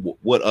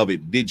 What of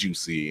it did you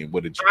see, and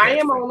what did you? I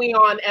am only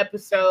on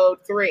episode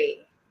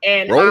 3,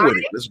 and roll with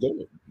it. Let's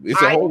go.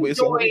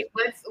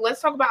 Let's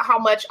talk about how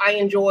much I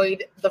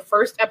enjoyed the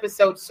first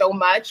episode so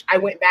much. I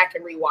went back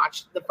and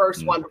rewatched the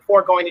first one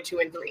before going to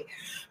 2 and 3,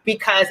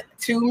 because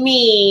to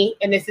me,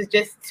 and this is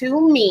just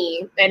to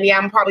me, and yeah,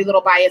 I'm probably a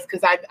little biased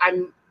because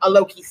I'm a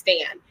Loki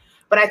stan,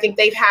 but I think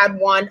they've had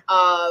one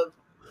of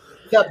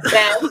the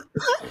best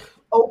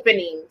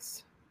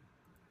openings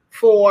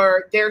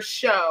for their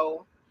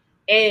show,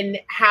 and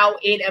how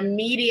it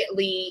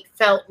immediately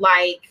felt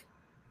like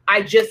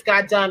I just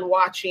got done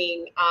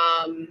watching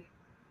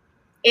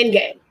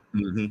Endgame.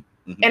 And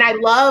I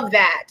love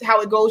that,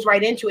 how it goes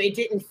right into it. It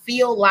didn't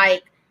feel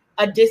like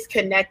a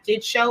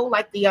disconnected show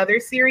like the other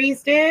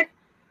series did.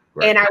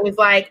 Right. And I was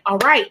like, all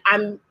right,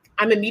 I'm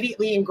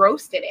immediately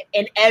engrossed in it,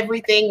 and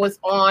everything was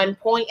on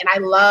point, and I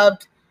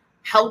loved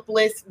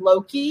helpless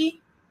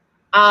Loki.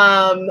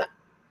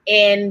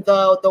 And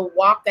the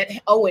walk that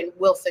Owen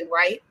Wilson,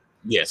 right?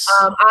 Yes.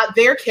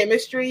 Their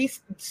chemistry,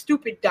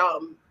 stupid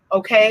dumb.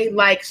 Okay,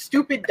 like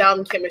stupid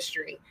dumb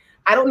chemistry.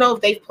 I don't know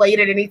if they've played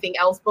at anything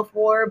else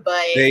before,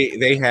 but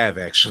they have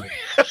actually.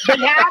 They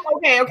have.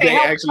 Okay. They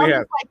actually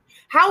have. Like,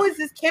 how is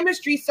this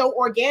chemistry so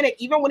organic?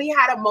 Even when he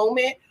had a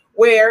moment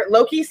where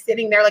Loki's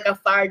sitting there like a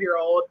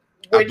 5-year-old.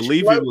 I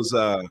believe it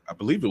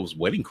was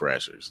Wedding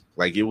Crashers.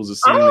 Like it was a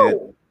scene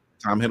that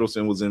Tom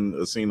Hiddleston was in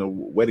a scene of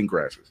Wedding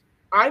Crashers.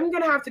 I'm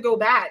going to have to go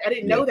back. I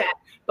didn't know that.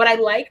 But I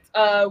liked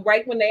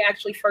right when they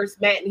actually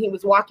first met and he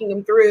was walking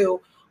them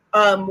through,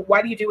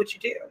 why do you do what you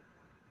do?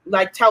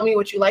 Like, tell me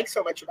what you like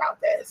so much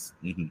about this.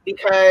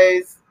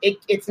 Because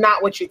it's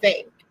not what you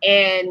think.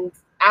 And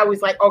I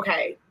was like,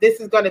 okay, this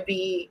is going to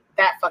be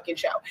that fucking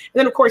show. And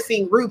then, of course,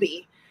 seeing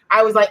Ruby,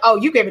 I was like, oh,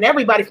 you giving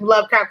everybody from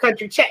Lovecraft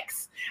Country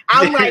checks.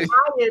 I'm like,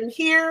 I am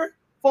here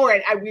for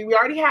it. We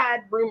already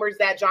had rumors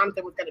that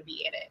Jonathan was going to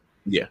be in it.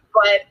 Yeah.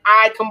 But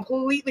I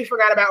completely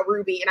forgot about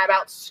Ruby, and I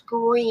about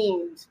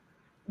screamed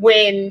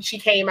when she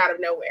came out of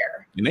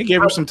nowhere. And they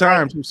gave her some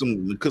time,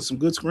 some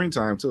good screen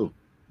time, too.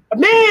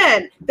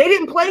 Man, they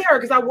didn't play her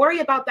because I worry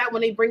about that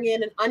when they bring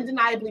in an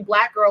undeniably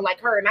Black girl like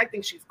her, and I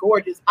think she's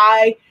gorgeous.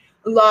 I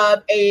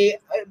love a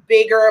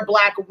bigger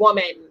Black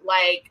woman.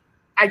 Like,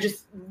 I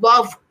just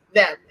love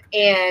them.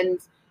 And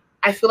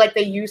I feel like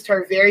they used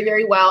her very,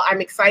 very well.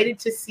 I'm excited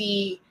to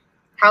see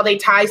how they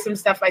tie some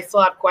stuff I still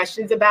have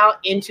questions about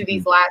into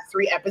these last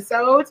 3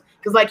 episodes.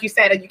 Because like you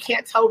said, you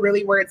can't tell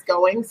really where it's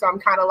going. So I'm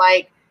kind of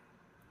like,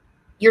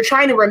 you're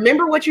trying to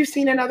remember what you've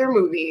seen in other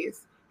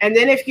movies. And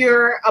then if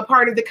you're a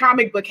part of the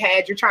comic book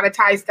head, you're trying to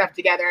tie stuff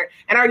together.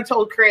 And I already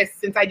told Chris,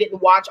 since I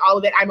didn't watch all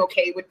of it, I'm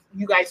okay with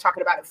you guys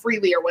talking about it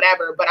freely or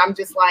whatever. But I'm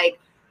just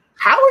like,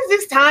 how is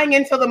this tying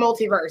into the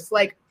multiverse?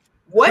 Like,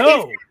 what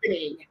is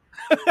happening?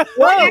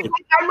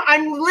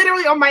 I'm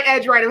literally on my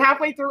edge, right? I'm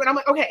halfway through and I'm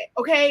like,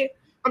 okay.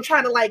 I'm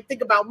trying to like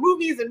think about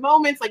movies and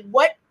moments. Like,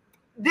 what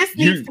this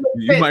needs to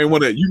make sense.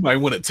 You might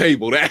want to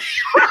table that.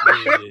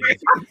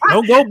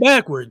 Don't go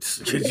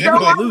backwards. You're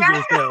gonna lose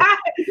yourself.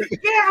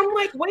 Yeah, I'm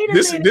like, wait a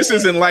minute. This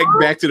isn't like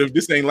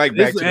this ain't like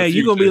Back to the Future.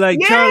 You're gonna be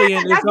like Charlie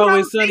and It's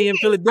Always Sunny in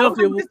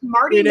Philadelphia with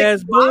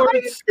ass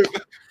boards.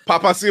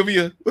 Papa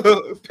Sylvia,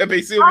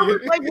 Pepe Sylvia.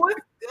 Like, what?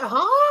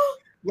 Huh?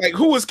 Like,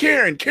 who was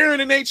Karen?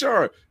 Karen in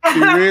HR.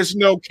 There is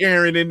no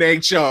Karen in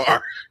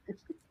HR.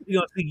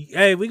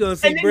 We're gonna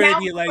see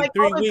Brandy in like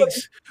 3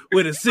 weeks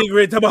with a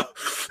cigarette. Talking about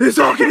it's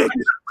all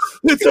connected.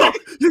 It's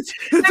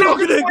all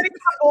connected.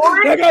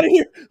 I got it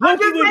here.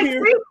 Loki was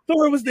here.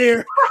 Thor was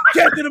there.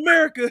 Captain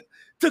America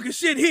took a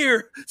shit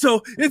here,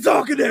 so it's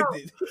all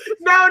connected.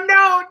 No,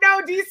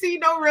 DC,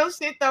 no real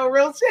shit though.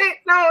 Real shit.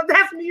 No,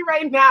 that's me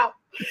right now.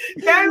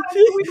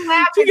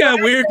 She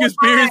got weird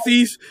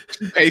conspiracies.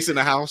 Pacing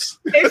the house.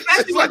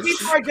 Especially when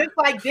people are just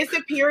like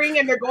disappearing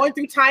and they're going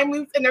through time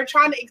loops and they're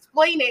trying to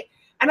explain it.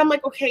 And I'm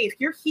like, okay, if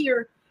you're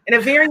here and a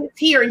variant's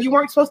here and you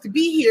weren't supposed to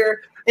be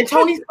here, and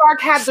Tony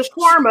Stark had the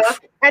shawarma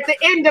at the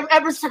end of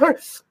episode,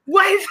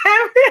 what is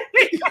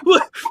happening?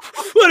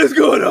 What is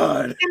going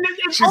on?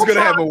 She's going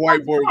to have a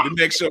whiteboard. The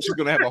next show, she's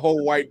going to have a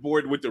whole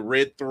whiteboard with the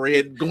red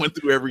thread going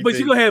through everything. But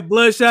she's going to have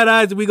bloodshot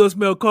eyes and we going to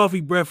smell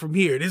coffee breath from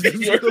here.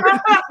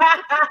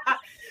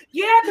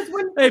 Yeah, because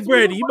hey,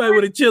 Brandy, you might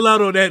want to chill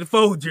out on that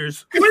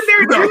Folgers. When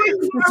they're doing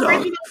the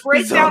original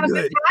breakdown of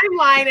the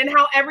timeline and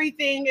how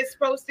everything is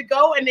supposed to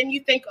go, and then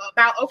you think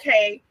about,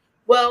 okay,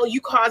 well, you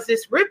caused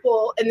this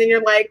ripple, and then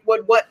you're like,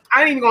 what?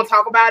 I ain't even gonna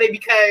talk about it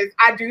because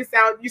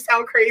you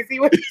sound crazy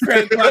with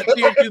crackpot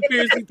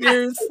conspiracy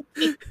theorists.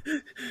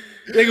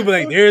 They could be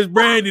like, there's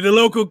Brandy, the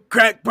local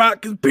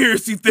crackpot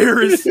conspiracy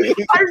theorist. She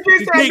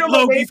think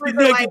Loki's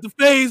connected to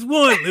phase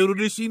 1. Little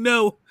did she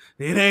know,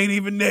 it ain't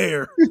even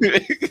there.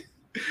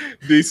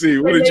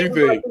 DC, what did you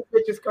think?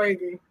 Which is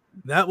crazy.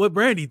 Not what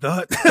Brandy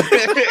thought.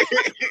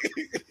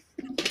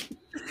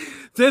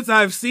 Since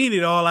I've seen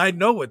it all, I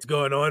know what's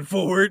going on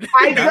forward.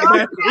 I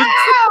know.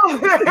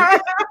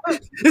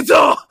 It's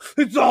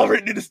all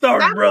written in the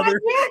stars, brother.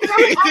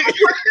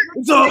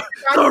 It's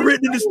all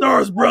written in the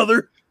stars,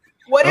 brother.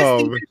 What does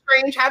Stephen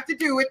Strange have to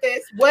do with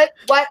this? What?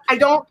 I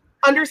don't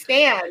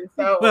understand.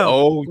 So,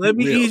 well, let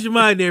me ease your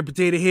mind there,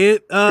 potato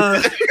head. I'm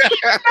a potato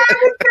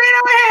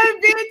head,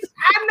 bitch.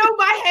 I know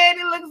my head.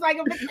 It looks like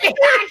a potato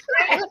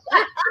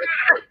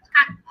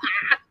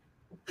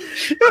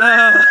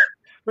head.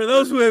 For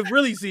those who have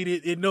really seen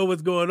it and know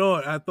what's going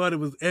on, I thought it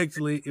was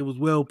excellent. It was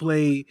well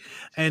played,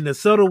 and the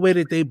subtle way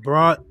that they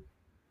brought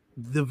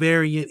the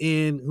variant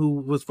in, who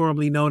was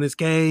formerly known as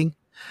Kang.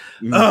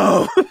 He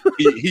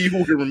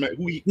who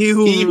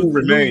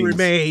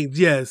remains.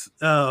 Yes.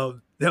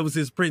 That was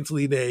his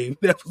princely name.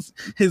 That was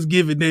his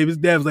given name. His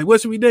dad was like, what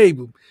should we name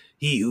him?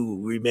 He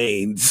who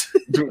remains.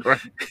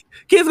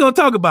 Kids gonna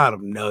talk about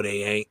him. No,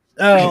 they ain't.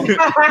 Not with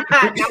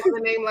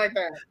a name like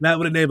that. Not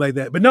with a name like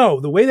that. But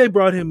no, the way they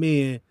brought him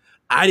in,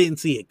 I didn't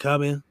see it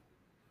coming.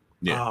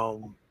 Yeah.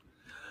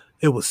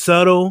 It was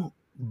subtle,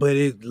 but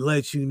it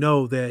lets you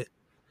know that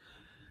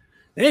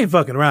they ain't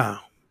fucking around.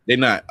 They're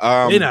not.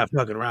 They're not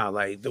fucking around.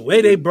 Like the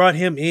way they brought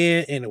him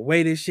in and the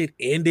way this shit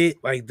ended,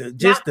 like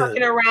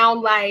fucking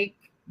around. Like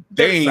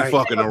they ain't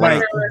fucking around.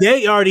 Like,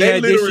 they already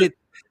had this shit.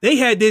 They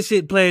had this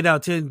shit played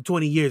out 10,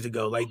 20 years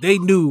ago. Like they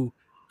knew,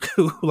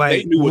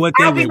 like what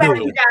they were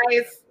doing.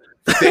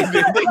 They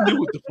knew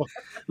what the fuck.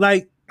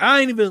 Like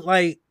I ain't even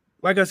like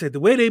I said, the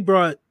way they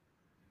brought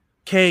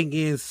Kang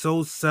in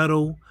so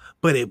subtle,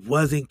 but it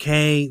wasn't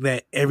Kang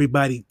that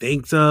everybody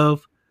thinks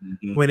of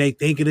when they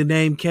think of the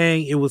name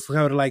Kang. It was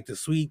kind of like the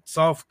sweet,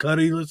 soft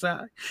Cudi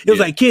side. It was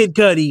like Kid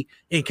Cudi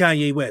and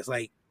Kanye West.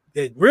 Like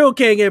the real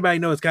Kang, everybody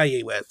knows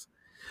Kanye West.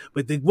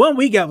 But the one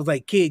we got was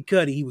like Kid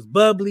Cudi. He was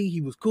bubbly,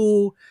 he was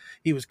cool,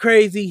 he was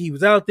crazy, he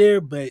was out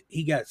there, but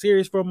he got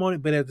serious for a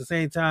moment. But at the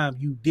same time,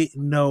 you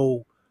didn't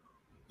know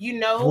You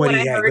know what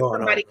I heard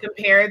somebody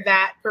compare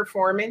that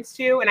performance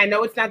to, and I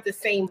know it's not the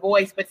same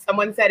voice, but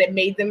someone said it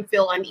made them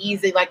feel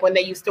uneasy, like when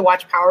they used to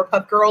watch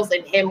Powerpuff Girls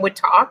and him would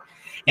talk,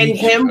 and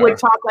him would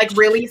talk like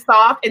really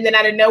soft, and then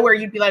out of nowhere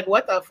you'd be like,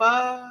 "What the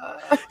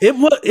fuck?"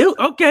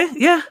 Okay,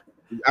 yeah.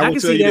 I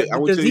can see that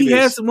because he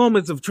had some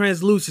moments of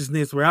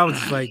translucentness where I was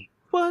just like,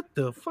 "What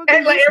the fuck?"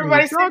 And like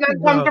everybody's sitting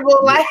uncomfortable,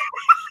 like.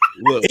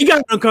 Look, he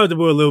got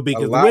uncomfortable a little bit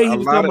because the way he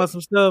was talking about some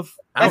stuff.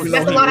 That's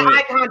a lot of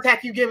eye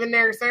contact you giving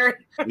there, sir.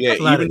 Yeah,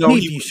 even though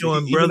he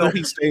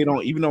stayed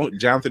on, even though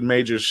Jonathan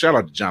Majors, shout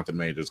out to Jonathan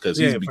Majors because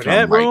he's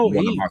become like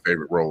one of my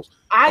favorite roles.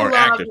 I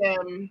love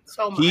him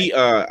so much.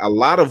 A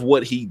lot of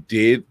what he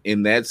did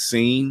in that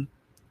scene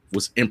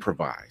was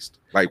improvised.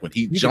 Like when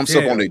he jumps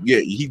up on the,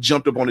 he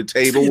jumped up on the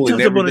table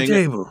and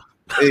everything.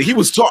 And he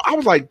was talking. I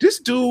was like, this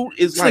dude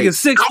is like a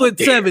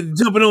 6'7"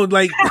 jumping on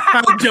like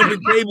high jumping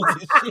tables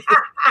and shit.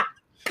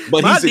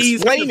 But he's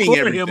explaining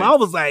everything. I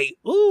was like,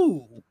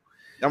 ooh.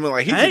 I mean,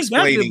 like, he's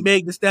explaining. Got to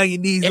make the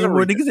stallion knees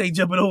anymore. Niggas ain't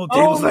jumping on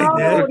tables like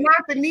that.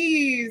 Not the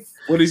knees.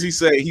 What does he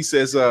say? He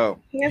says,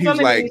 he's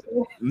like,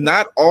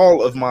 not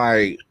all of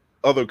my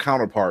other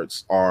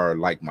counterparts are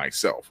like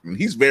myself. And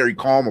he's very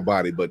calm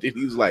about it, but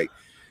he's like,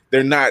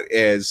 they're not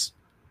as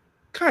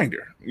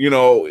kinder. You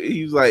know,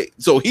 he's like,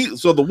 so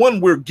the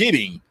one we're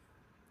getting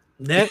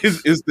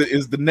is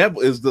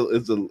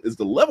the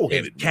level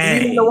headed,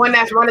 the one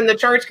that's running the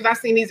church, because I've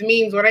seen these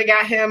memes where they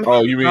got him.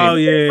 Oh, you mean? Oh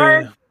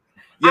yeah.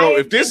 Yo,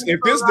 if this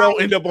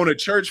don't end up on a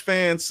church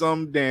fan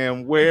some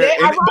damn where,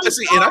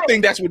 and I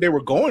think that's what they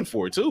were going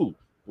for too.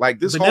 Like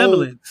this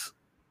whole.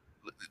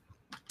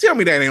 Tell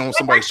me that ain't on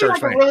somebody's church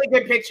fan. A really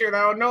good picture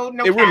though. No,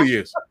 it really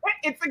is.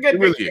 It's a good.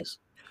 It really is.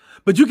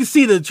 But you can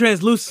see the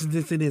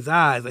translucence in his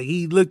eyes. Like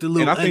he looked a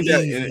little.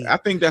 And I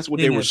think that's what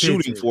they were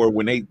shooting for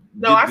when they.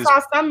 No, I saw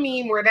some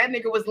meme where that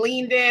nigga was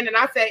leaned in, and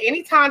I said,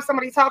 anytime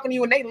somebody's talking to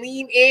you and they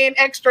lean in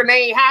extra, and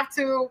they ain't have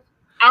to.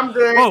 I'm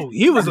good. Oh,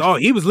 he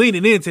was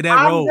leaning into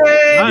that role.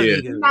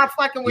 Good. Yeah. Not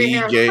fucking with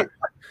him.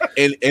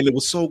 and it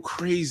was so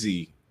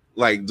crazy.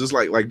 Like just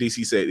like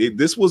DC said,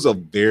 this was a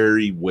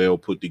very well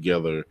put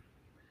together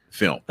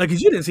film. Like, cause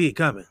you didn't see it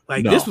coming.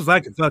 Like this was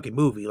like a fucking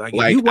movie. Like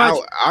if you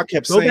watch, I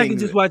kept saying, go back and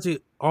just watch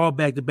it all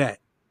back to back.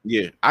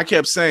 Yeah, I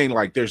kept saying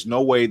like, there's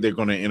no way they're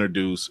going to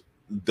introduce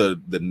the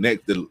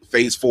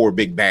Phase 4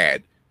 big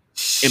bad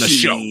in a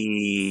show.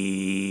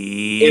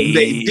 And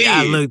they did.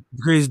 I looked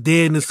Chris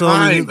dead in the soul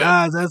of his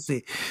eyes. I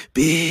said,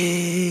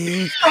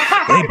 "Bitch,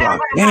 they brought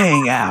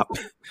gang out."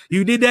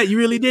 You did that? You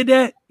really did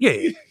that? Yeah,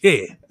 I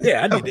did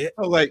that.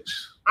 I was like,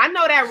 I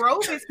know that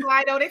robe is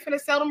fly though. They finna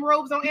sell them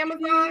robes on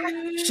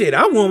Amazon. Shit,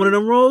 I want one of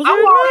them robes. I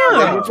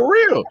want one for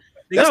real.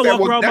 That's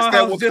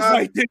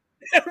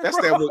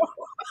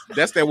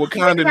that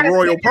Wakandan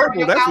royal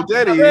purple. That's what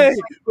that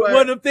is.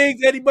 One of the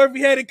things Eddie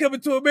Murphy had in Coming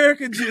to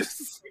America.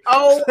 Just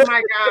oh my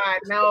God,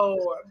 no!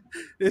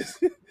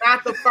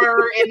 Not the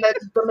fur and the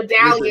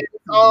medallion.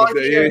 All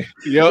here.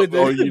 Yep.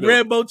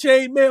 Rainbow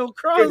chainmail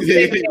cross.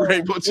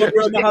 Rainbow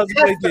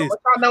chainmail.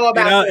 I know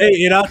about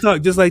and I'll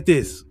talk just like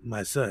this.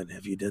 My son,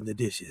 have you done the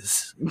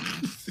dishes?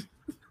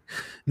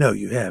 No,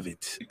 you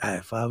haven't.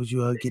 If I was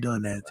you, I'd get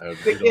on that.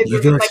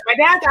 You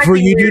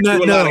do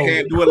not know.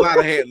 Do a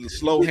lot of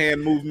slow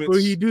hand movements.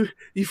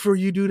 For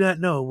you do not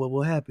know what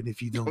will happen if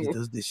you don't get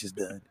those dishes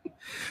done.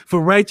 For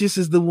righteous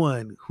is the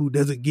one who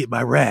doesn't get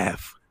my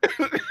wrath.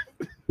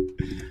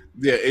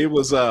 Yeah, it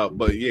was.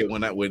 But yeah,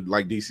 when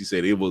like DC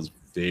said, it was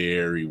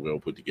very well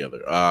put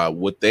together.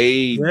 What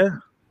they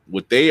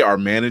are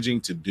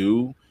managing to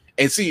do,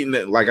 and see,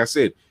 like I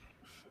said.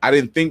 I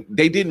didn't think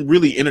they didn't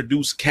really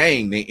introduce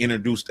Kang. They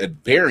introduced a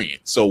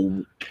variant.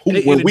 So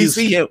when we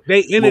see him,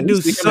 they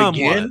introduced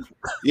someone.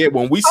 Again,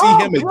 when we see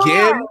him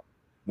again,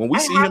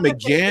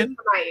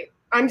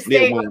 I'm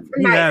staying.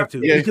 You have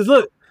to because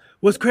look,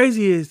 what's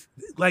crazy is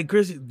like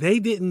Chris. They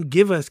didn't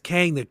give us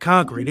Kang the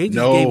Conqueror. They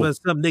just gave us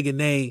some nigga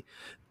name.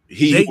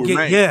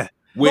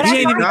 Which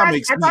in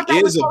comics he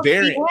is a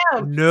variant.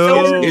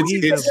 No,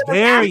 he's a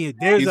variant.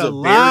 There's a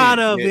lot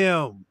of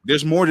him.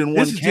 There's more than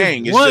one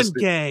Kang. It's just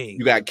Kang.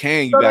 You got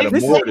Kang. You got a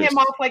Mortis. Him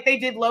off like they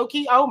did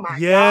Loki. Oh my god.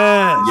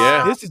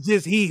 Yeah. This is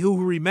just he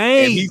who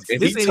remains.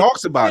 And he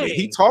talks about it.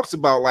 He talks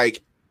about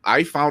like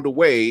I found a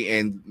way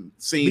and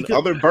seen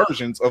other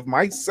versions of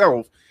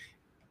myself.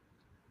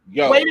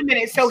 Yo. Wait a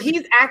minute. So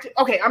he's acting.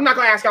 Okay, I'm not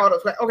gonna ask y'all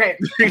those. Okay,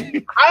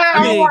 I'm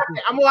gonna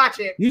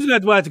watch it. You just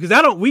have to watch it because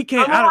I don't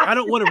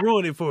want to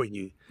ruin it for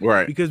you,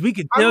 right? Because we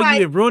can tell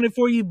you and ruin it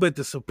for you, but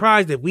the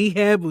surprise that we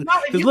have. No,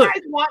 if you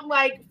guys want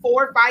like 4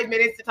 or 5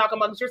 minutes to talk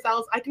amongst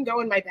yourselves, I can go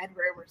in my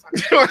bedroom or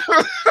something.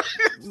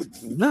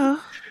 No,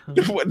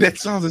 that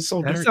sounds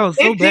so. That sounds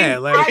so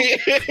bad. Like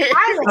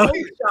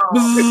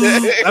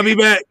I'll be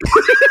back.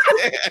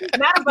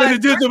 There's a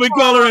gentleman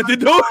caller at the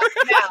door.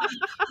 No,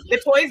 the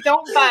toys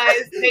don't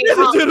buzz.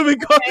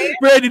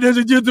 Brandy, there's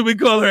a gentleman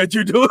caller at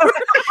your door.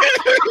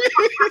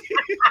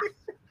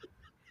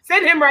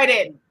 Send him right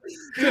in.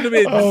 Send him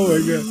in. Oh my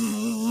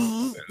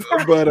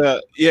god.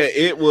 But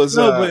it was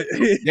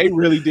they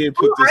really did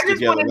put this together. I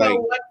just want to know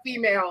what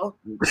female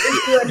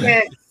is doing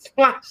this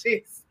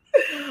watches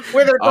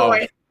with her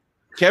toy.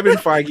 Kevin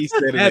Feige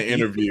said in the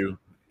interview.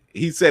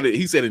 He said it.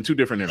 He said in two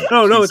different interviews.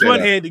 No, it's one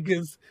hand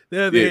because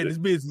the other hand is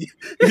busy.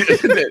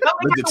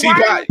 the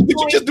teapot. Did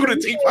you just do the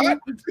teapot?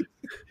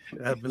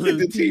 I believe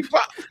the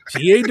teapot.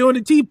 She ain't doing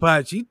the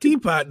teapot. She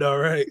teapot, all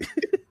right.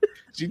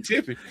 She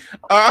tipping.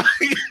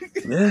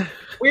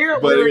 We're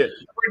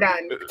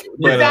done.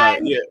 We're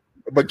done. Yeah.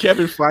 But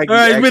Kevin Feige. All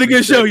right, it's been a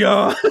good show,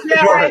 y'all.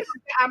 Yeah, right.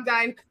 I'm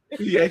done.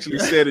 He actually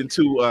said in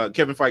two.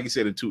 Kevin Feige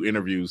said in two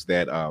interviews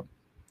that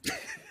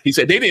he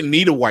said they didn't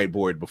need a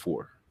whiteboard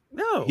before.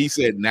 No. He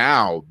said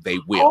now they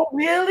will. Oh,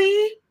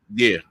 really?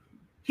 Yeah.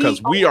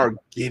 Because we are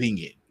getting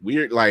it.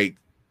 We're like,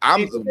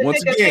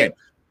 once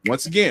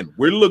again,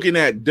 we're looking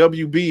at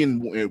WB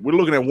and we're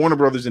looking at Warner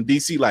Brothers and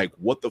DC like,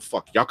 what the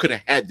fuck? Y'all could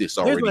have had this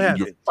already.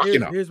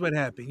 Here's what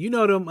happened. You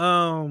know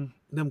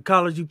them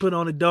collars you put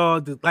on a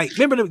dog?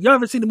 Remember, y'all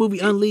ever seen the movie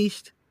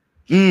Unleashed?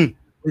 With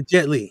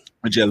Jet Li.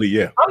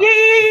 Yeah. Oh,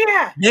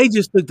 yeah. They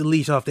just took the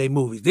leash off their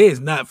movies. They is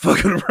not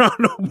fucking around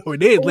no more.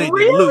 They is letting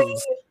it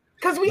loose.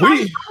 Because we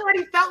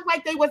already felt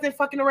like they wasn't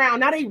fucking around.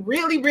 Now they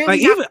really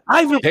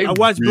I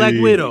watched Black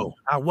Widow.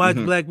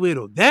 Black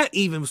Widow. That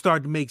even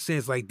started to make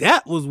sense. Like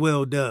that was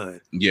well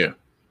done. Yeah.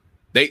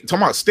 They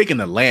talking about sticking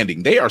the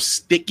landing. They are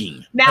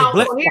sticking. Now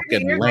here's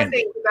the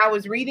thing. I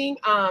was reading,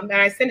 and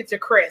I sent it to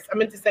Chris. I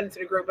meant to send it to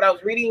the group, but I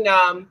was reading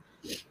the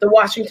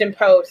Washington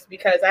Post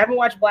because I haven't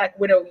watched Black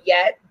Widow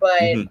yet, but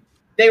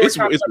they were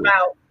talking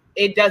about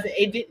they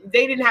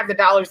didn't have the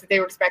dollars that they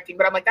were expecting.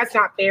 But I'm like, that's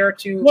not fair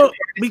to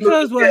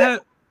because what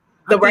happened.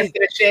 The rest of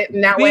the shit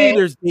in that way.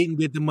 Theaters didn't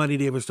get the money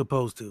they were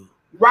supposed to,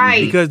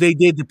 right? Because they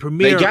did the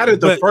premiere. They got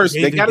it the first.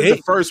 They got it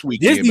the first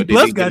weekend. Disney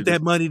Plus got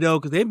that money though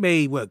because they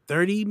made what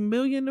 $30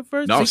 million the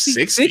first. No,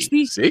 60.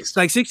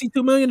 Like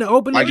 $62 million to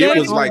open. Like it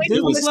was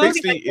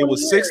 60. It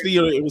was 60.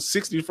 It was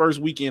 60 the first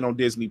weekend on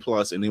Disney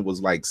Plus, and it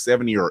was like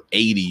 70 or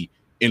 80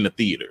 in the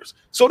theaters.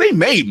 So they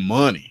made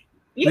money.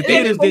 The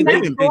theaters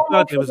didn't. They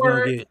thought they was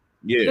going to get.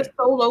 The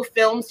solo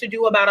films to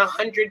do about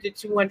 100 to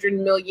 200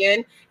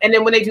 million, and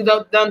then when they do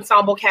the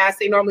ensemble cast,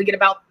 they normally get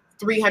about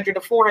 300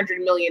 to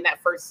 400 million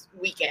that first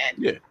weekend.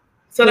 Yeah.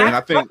 So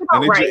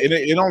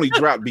it only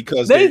dropped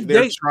because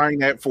they're trying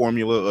that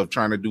formula of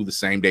trying to do the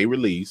same day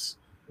release.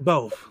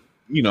 Both.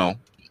 You know.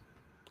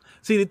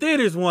 See, the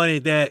theaters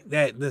wanted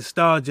that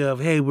nostalgia of,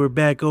 hey, we're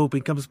back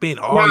open, come spend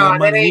all your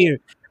money here.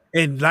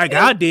 And like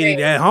I did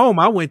it at home,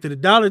 I went to the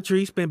Dollar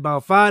Tree, spent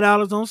about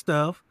 $5 on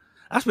stuff.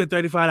 I spent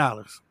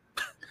 $35.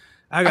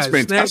 I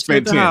spent 10.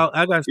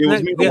 I got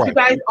snacks. Did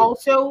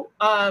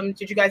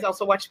you guys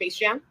also watch Space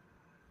Jam?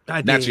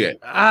 I did. Not yet.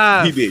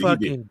 I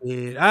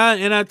did.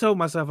 I told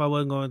myself I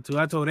wasn't going to.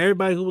 I told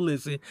everybody who would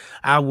listen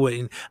I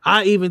wouldn't.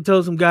 I even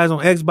told some guys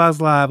on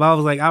Xbox Live. I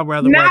was like, I'd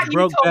rather watch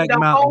Brokeback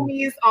Mountain.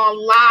 Homies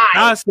on live.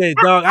 I said,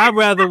 dog, I'd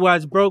rather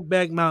watch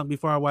Brokeback Mountain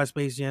before I watch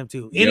Space Jam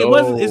 2. And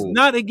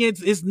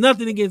it's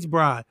nothing against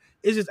Brian.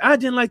 It's just I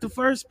didn't like the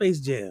first Space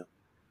Jam.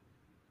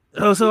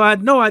 Oh, so I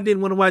know I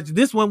didn't want to watch.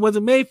 This one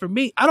wasn't made for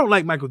me. I don't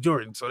like Michael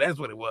Jordan, so that's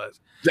what it was.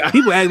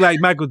 People act like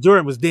Michael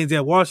Jordan was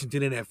Denzel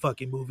Washington in that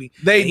fucking movie.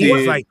 He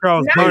was like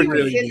Charles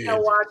Barkley.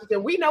 Denzel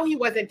Washington. We know he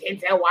wasn't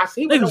Denzel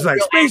Washington. He was like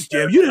Space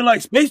Jam. You didn't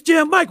like Space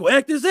Jam? Michael,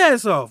 act his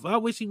ass off. I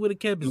wish he would have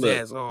kept his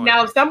ass on.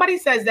 Now, if somebody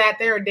says that,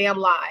 they're a damn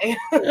lie.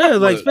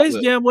 Space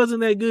Jam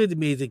wasn't that good to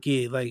me as a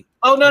kid. Like,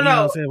 oh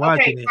no.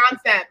 Okay,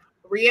 concept.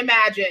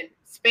 Reimagine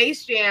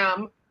Space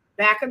Jam.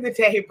 Back in the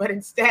day, but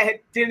instead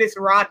Dennis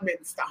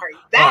Rodman starring.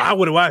 I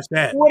would have watched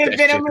that. Would have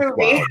been a movie.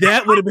 Wow.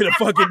 That would have been a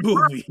fucking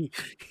movie.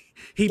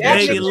 He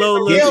banging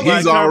Lola.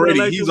 He's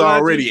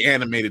already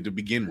animated to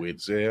begin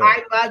with. So yeah.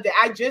 I loved it.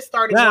 I just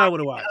started. I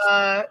would have watched.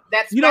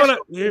 That's you know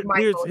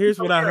what? Here's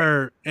what I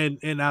heard,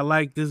 and I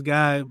like this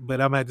guy, but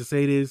I'm gonna have to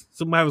say this.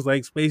 Somebody was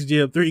like, "Space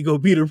Jam 3 go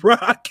beat a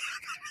rock."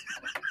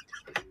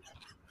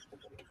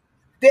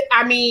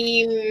 I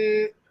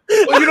mean.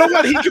 Well, you know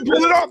what? He can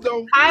pull it off,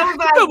 though. I was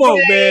like, come on,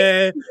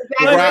 man.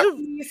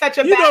 Such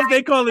a if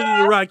they call it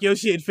The Rock, your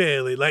shit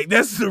family. Like,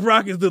 that's The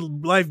Rock is the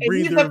life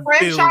breather. He's a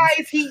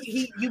franchise.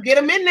 You get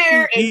him in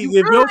there. If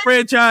your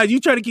franchise, you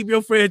try to keep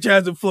your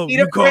franchise afloat,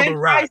 you call The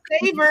Rock.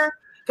 Saver,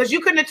 because you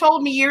couldn't have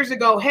told me years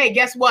ago, hey,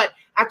 guess what?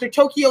 After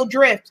Tokyo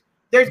Drift,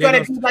 there's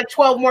going to be like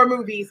 12 more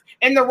movies,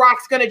 and The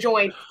Rock's going to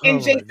join,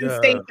 and Jason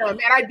Statham.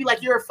 And I'd be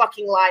like, you're a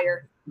fucking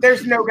liar.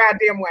 There's no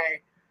goddamn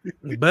way.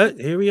 But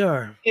here we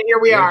are. And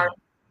here we are.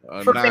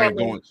 9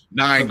 going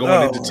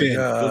into 10.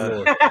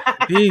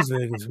 These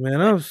niggas,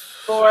 man.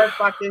 For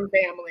fucking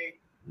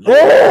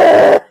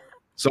family.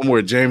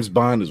 Somewhere James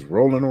Bond is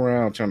rolling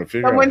around trying to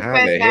figure out how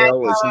the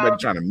hell is somebody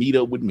trying to meet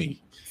up with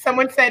me.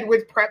 Someone said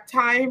with prep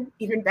time,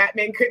 even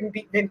Batman couldn't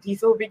beat Vin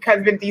Diesel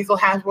because Vin Diesel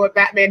has what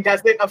Batman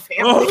doesn't, a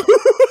family.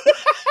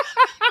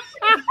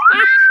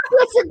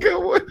 That's a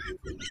good one.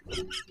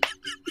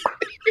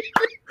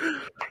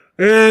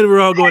 And we're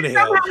all going to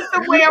hell.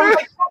 Some way I was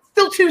like,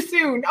 still too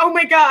soon. Oh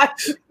my god.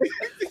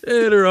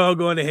 And they're all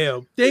going to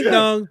hell. Ding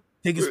dong.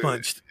 Take it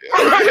punched.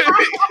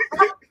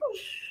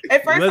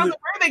 At first, I was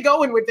like, where are they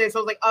going with this? I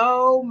was like,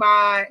 oh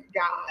my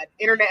god.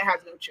 Internet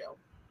has no chill.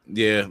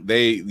 Yeah,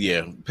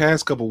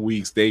 past couple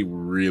weeks, they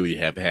really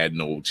have had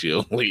no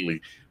chill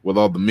lately. with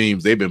all the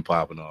memes they've been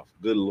popping off.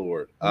 Good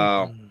Lord.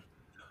 I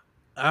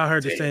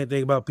heard the same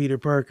thing about Peter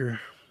Parker.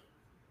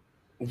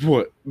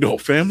 What? No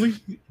family?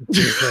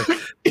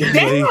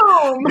 It's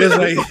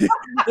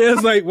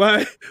like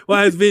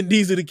why is Vin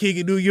Diesel the king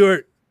of New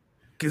York?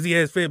 Because he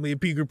has family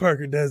and Peter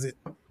Parker doesn't.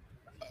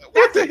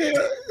 What the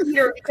hell?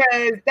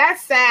 Because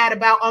that's sad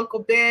about Uncle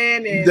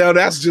Ben. And no,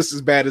 that's just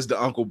as bad as the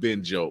Uncle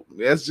Ben joke.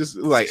 That's just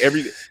like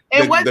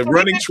the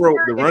running trope.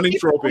 The running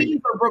trope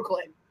in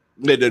Brooklyn.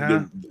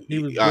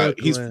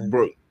 He's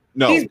Brooklyn,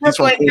 not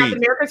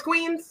America's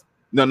Queens.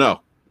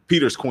 No,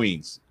 Peter's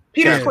Queens.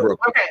 Peter's Queens.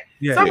 Okay,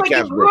 yeah, so like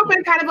you grew up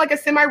in kind of like a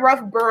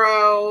semi-rough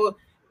borough.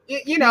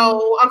 You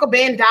know, Uncle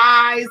Ben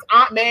dies,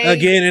 Aunt May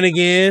again and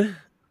again.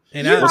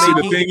 And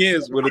the thing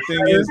is,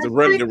 the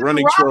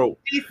running trope.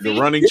 The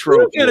running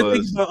trope. You gotta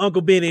think about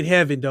Uncle Ben in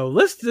heaven, though.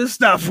 Let's just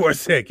stop for a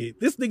second.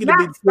 This nigga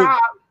been sick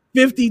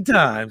 50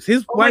 times.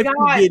 His wife is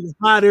getting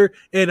hotter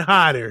and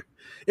hotter,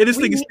 and this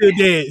nigga's still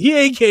dead. He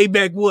ain't came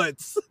back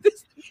once.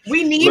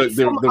 We need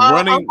some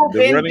Uncle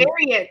Ben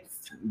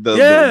variants.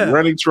 The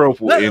running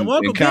trope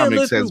in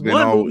comics has been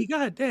always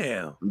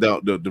goddamn.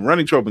 The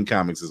running trope in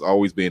comics has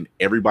always been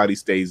everybody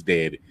stays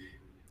dead.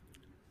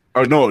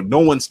 Or no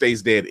one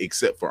stays dead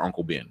except for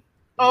Uncle Ben.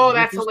 Oh,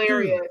 that's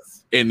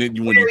hilarious. And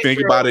then when you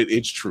think about it,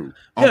 it's true.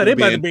 Yeah, they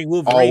about to bring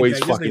Wolverine always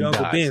back. Fucking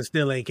Uncle Ben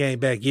still ain't came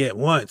back yet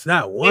once.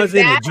 Not once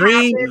in a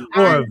dream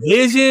or a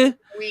vision.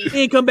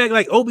 He ain't come back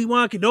like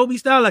Obi-Wan Kenobi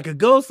style, like a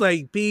ghost,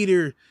 like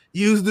Peter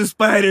used the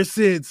spider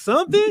sense.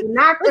 Something?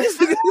 Not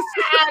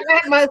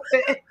that must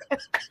have.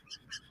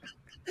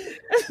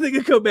 This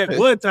nigga come back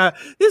one time.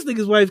 This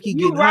nigga's wife keep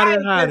getting hotter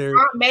and hotter.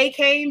 Aunt May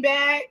came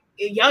back.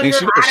 Younger,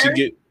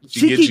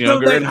 she gets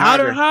younger and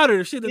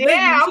hotter. Shit,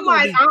 I'm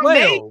like, Aunt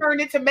May turned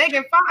into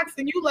Megan Fox,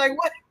 and you like,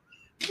 what?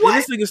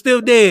 This nigga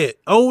still dead,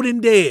 old and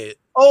dead.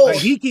 Oh,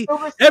 like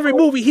every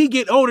movie he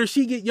get older,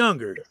 she get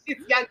younger. She's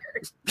younger.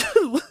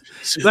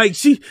 Like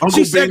she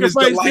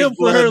sacrificed him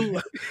for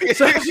her.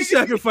 She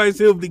sacrificed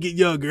him to get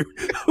younger.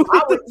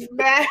 I was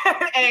mad.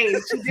 Hey,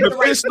 she did the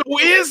right thing.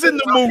 Is in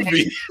the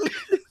movie.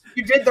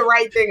 You did the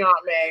right thing, Aunt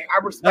May. I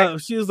respect.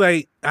 She was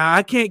like,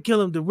 I can't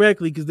kill him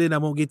directly because then I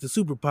won't get the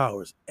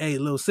superpowers. Hey,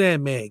 little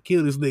Sandman,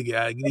 kill this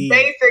nigga.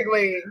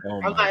 Basically,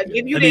 I'm like,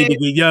 give you. I need to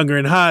get younger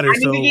and hotter. I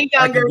need to get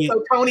younger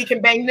so Tony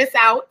can bang this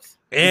out.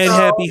 And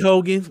Happy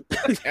Hogan.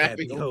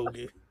 Happy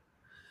Hogan.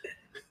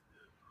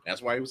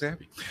 That's why he was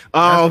happy.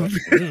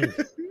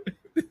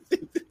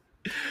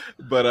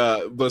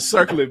 But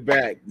circling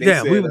back, we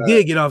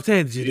did get off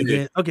tangent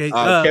again. Okay,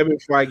 Kevin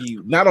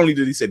Feige. Not only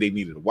did he say they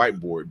needed a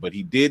whiteboard, but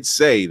he did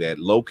say that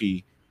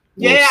Loki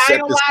will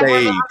set the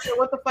stage.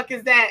 What the fuck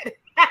is that?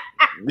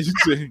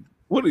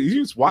 What are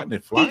you swatting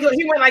it? Flies?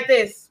 He went like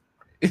this.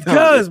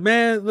 Because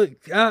man, look,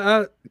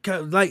 I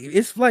like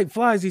it's like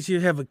flies this year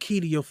have a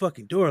key to your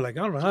fucking door. Like I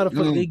don't know how the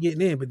fuck they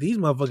getting in, but these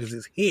motherfuckers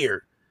is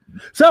here.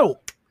 So,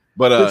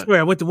 but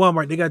I went to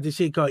Walmart. They got this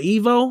shit called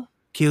Evo.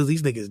 Kills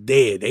these niggas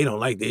dead. They don't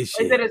like this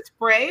shit. Is it a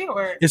spray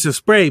or? It's a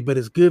spray, but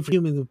it's good for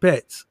humans and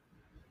pets.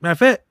 Matter of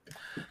fact,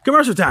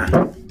 commercial time. I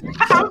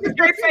was just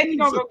gonna say he's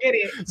gonna go get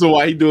it. So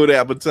why he doing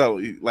that? But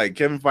tell you, like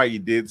Kevin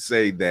Feige did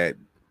say that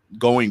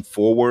going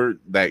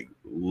forward, that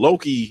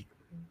Loki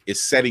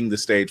is setting the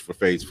stage for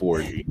Phase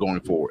 4 going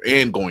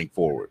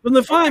forward. From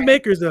the fine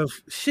makers of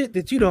shit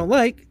that you don't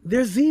like,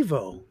 there's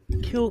Evo.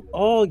 Kill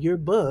all your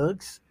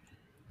bugs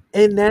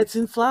and gnats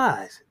and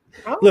flies.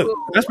 Oh, look,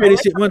 I sprayed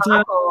this shit one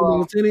time.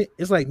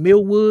 It's like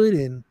millwood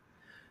and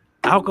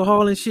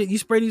alcohol and shit. You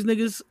spray these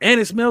niggas and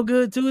it smell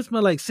good too. It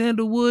smell like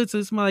sandalwood, so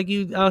it smell like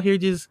you out here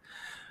just,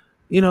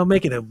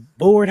 making a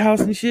board house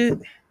and shit.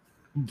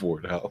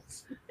 Board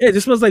house. Yeah, it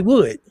just smells like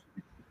wood.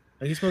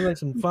 Like it smells like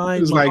some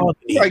fine. It's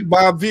like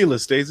Bob Vila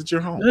stays at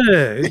your home.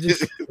 Yeah,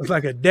 it's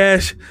like a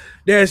dash. Of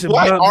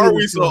why Bob are Vila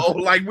we so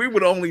like we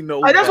would only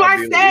know? That's why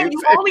I said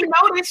you only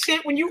know this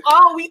shit when we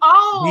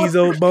all these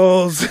old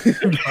balls.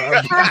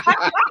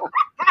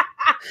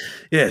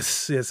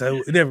 yes.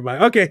 Never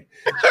mind. Okay,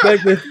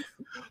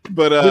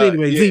 but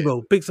anyway,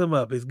 Evo, pick some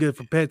up. It's good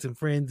for pets and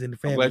friends and the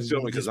family. I'm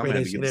glad because I'm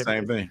gonna get the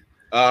same thing.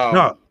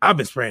 No, I've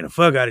been spraying the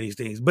fuck out of these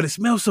things, but it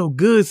smells so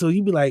good. So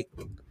you be like.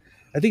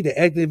 I think the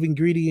active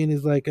ingredient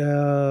is like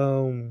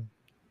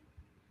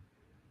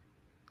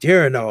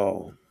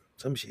Geranol,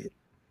 some shit.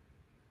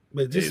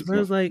 But it just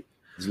smells like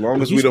as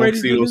long as we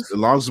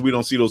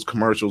don't see those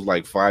commercials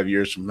like 5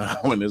 years from now,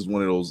 and there's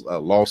one of those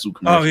lawsuit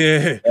commercials. Oh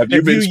yeah, have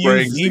you been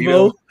spraying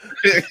Evo?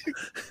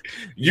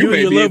 You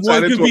may be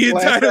entitled to a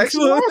class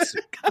action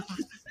lawsuit.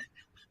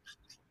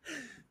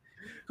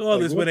 Call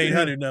this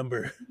 1-800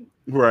 number.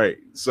 Right.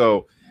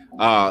 So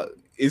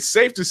it's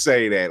safe to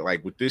say that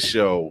like with this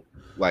show.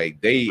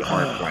 Like they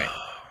aren't playing.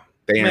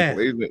 They aren't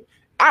playing.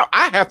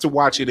 I have to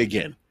watch it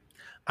again.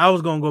 I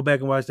was gonna go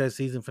back and watch that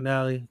season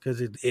finale because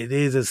it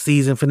is a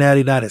season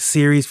finale, not a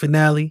series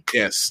finale.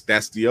 Yes,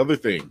 that's the other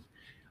thing.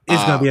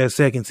 It's gonna be a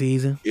second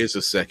season. It's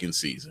a second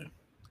season.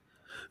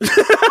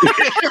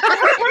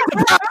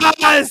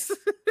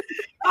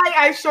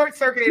 I short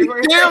circuited.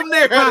 Damn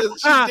near had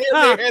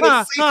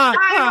a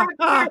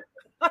secret.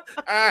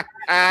 Chris,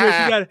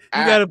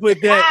 you gotta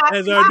put that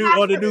as our new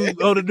on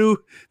the new.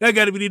 That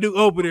got to be the new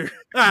opener.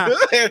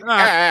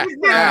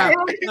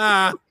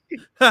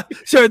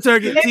 Shirt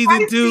Turkey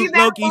season 2,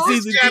 Loki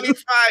season 2.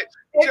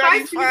 If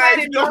I see that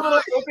in your little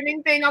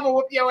opening thing, I'm gonna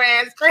whoop your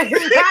ass crazy.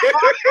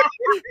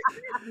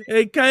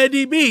 Hey,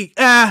 Candy B,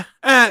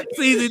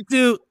 season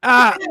 2,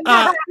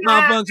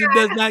 malfunction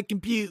does not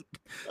compute.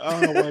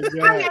 Oh my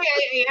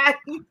god!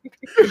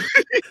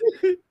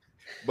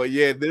 But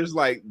yeah, there's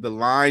like the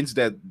lines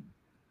that.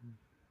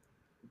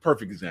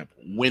 Perfect example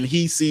when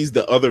he sees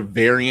the other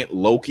variant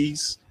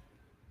Lokis,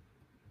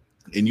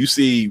 and you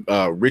see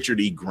Richard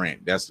E.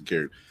 Grant. That's the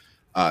character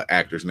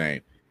actor's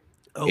name.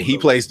 And he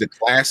plays the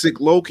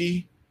classic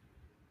Loki,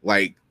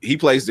 like he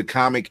plays the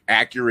comic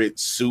accurate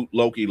suit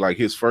Loki, like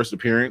his first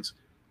appearance,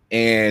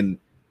 and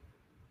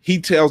he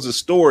tells a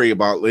story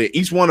about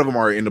each one of them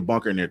are in the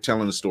bunker and they're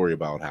telling a story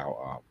about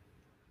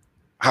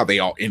how they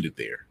all ended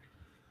there,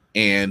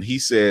 and he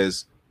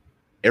says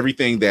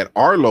everything that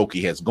our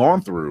Loki has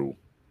gone through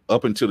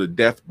up until the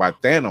death by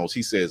Thanos.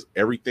 He says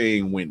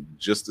everything went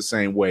just the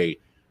same way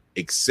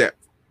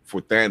except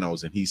for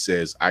Thanos, and he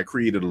says I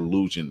created an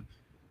illusion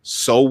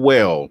so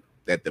well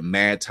that the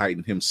Mad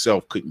Titan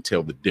himself couldn't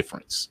tell the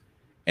difference.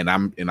 And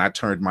I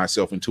turned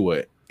myself into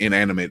an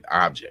inanimate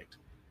object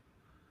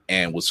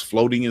and was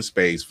floating in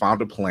space,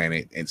 found a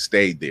planet and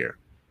stayed there.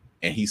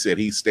 And he said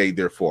he stayed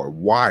there for a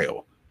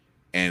while.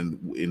 And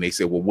they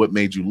said, well, what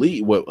made you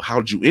leave? Well,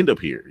 how'd you end up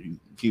here?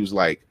 He was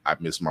like, I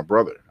miss my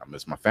brother. I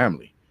miss my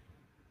family.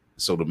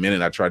 So the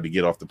minute I tried to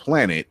get off the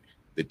planet,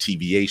 the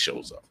TVA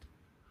shows up.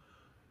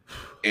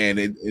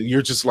 And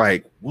you're just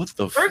like, what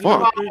the fuck? First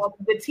of all,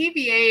 the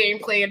TVA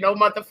ain't playing no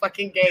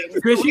motherfucking games.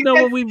 Chris, you know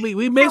what we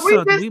missed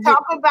something. We just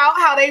talk about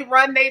how they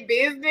run their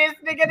business,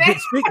 nigga.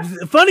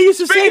 Funny you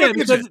should say that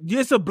because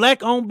it's a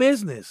black-owned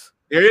business.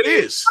 There it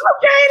is.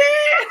 Okay,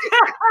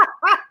 then.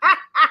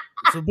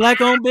 It's a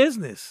black-owned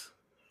business.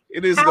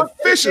 It is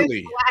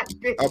officially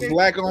a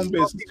black-owned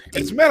business.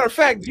 As a matter of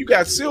fact, you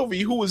got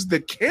Sylvie, who is the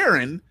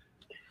Karen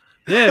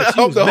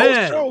of the whole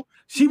show.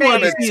 She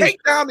wanted to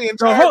take down the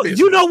entire business.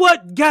 You know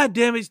what? God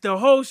damn it. The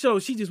whole show,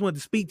 she just wanted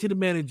to speak to the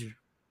manager.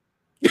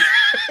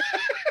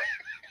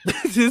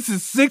 This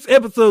is 6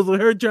 episodes of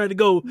her trying to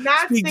go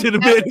speak to the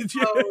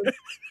manager.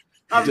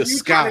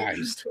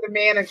 Disguised. To the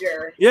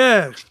manager.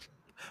 Yeah.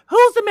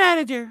 Who's the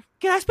manager?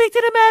 Can I speak to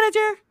the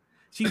manager?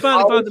 She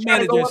finally found the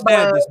manager and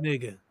stabbed this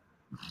nigga.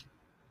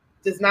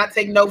 Does not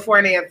take no for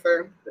an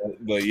answer.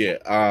 But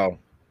yeah,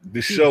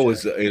 the show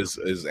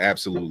is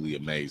absolutely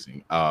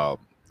amazing.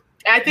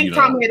 I think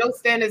Tom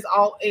Hiddleston is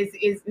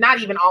not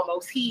even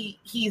almost.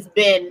 He's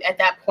been at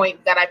that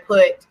point that I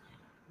put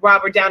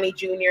Robert Downey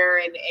Jr.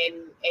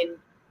 and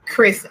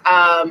Chris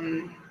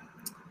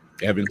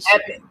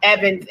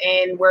Evans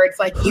in, where it's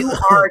like you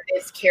are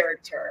this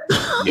character.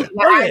 Yeah.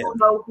 I don't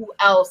know who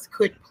else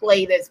could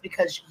play this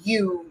because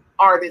you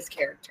are this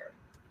character.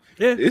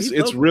 Yeah,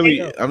 it's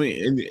really. I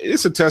mean,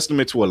 it's a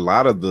testament to a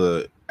lot of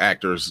the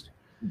actors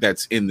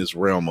that's in this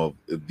realm of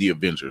the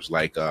Avengers,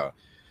 like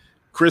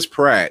Chris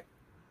Pratt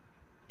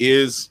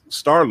is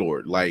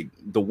Star-Lord. Like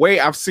the way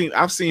I've seen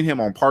him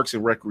on Parks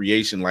and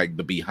Recreation, like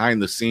the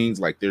behind the scenes,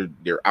 like their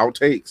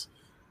outtakes.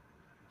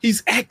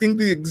 He's acting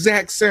the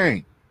exact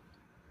same.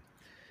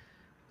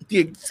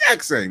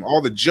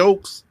 All the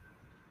jokes,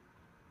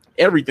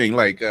 everything.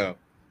 Like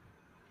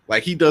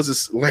he does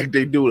this. Like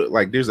they do it.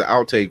 Like there's an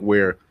outtake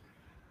where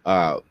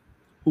one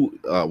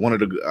of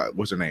the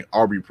what's her name?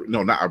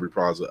 Not Aubrey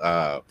Plaza.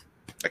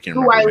 I can't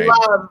remember. Who I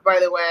love, by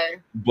the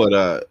way.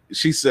 But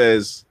she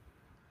says,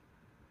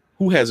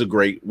 who has a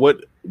great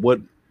what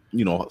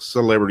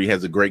celebrity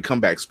has a great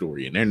comeback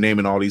story? And they're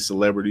naming all these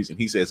celebrities, and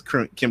he says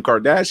Kim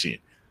Kardashian,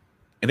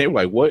 and they were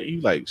like, "What?" You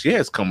like? She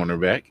has cum on her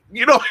back,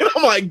 And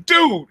I'm like,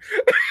 dude,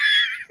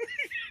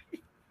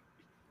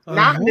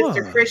 not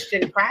Mr.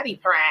 Christian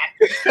Pratty Pratt.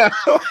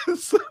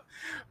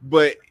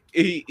 But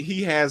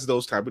he has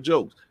those type of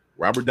jokes.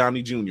 Robert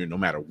Downey Jr., no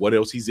matter what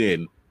else he's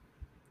in,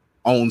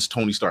 owns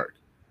Tony Stark.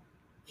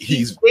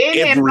 He's been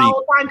in the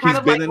whole time, kind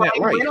of like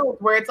Ryan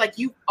Reynolds, where it's like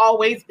you've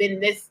always been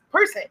this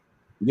person.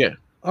 Yeah,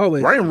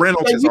 always. Ryan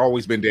Reynolds has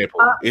always been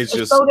Deadpool. It's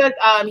just so does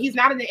he's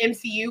not in the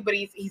MCU, but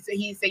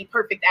he's a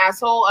perfect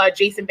asshole.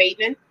 Jason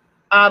Bateman.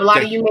 A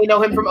lot of you may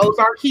know him from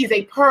Ozark. He's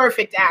a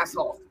perfect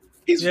asshole.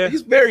 He's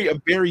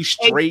very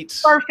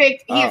straight,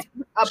 perfect. He's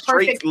a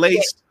perfect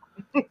laced.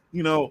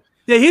 Yeah,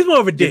 he's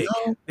more of a dick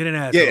than an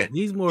asshole. Yeah,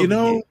 he's more. Of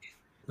a dick.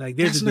 Like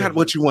that's not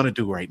what you want to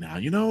do right now.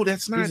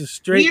 That's not. He's a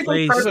straight. He's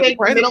a perfect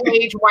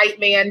middle-aged white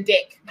man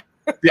dick.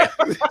 Yeah.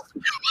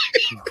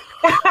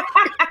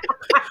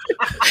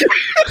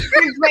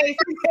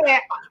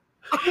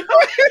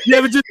 You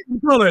have a Jimmy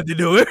Caller at the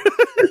door.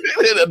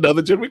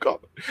 Another Jimmy Caller.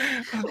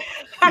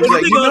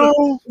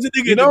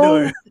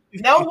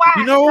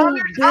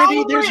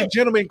 Daddy, there's a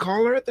gentleman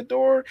caller at the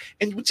door,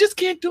 and we just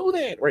can't do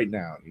that right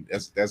now.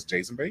 That's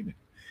Jason Bateman.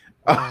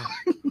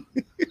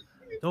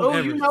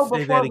 Before we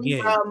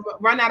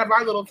run out of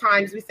our little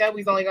times, we said we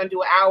was only going to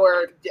do an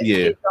hour. Yeah.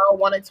 If y'all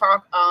want to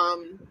talk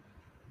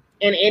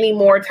in any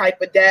more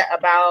type of debt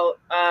about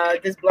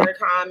this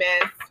BlerdCon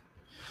mess.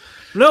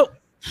 Nope.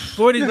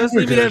 40. Let's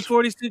leave it at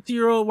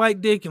 46-year-old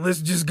white dick, and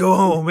let's just go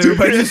home.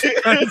 Everybody just.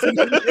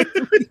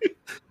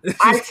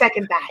 I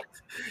second that.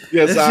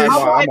 Yes, I'm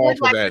all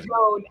for that.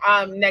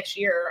 Next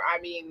year, I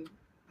mean,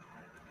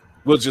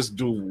 we'll just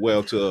do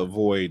well to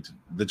avoid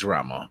the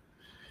drama.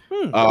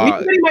 We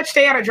pretty much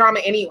stay out of drama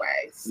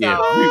anyway. So. Yeah,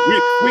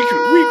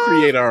 we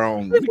create our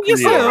own. Speak for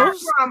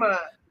yourselves.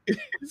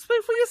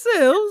 Speak for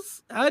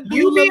yourselves. I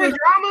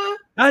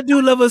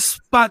do love a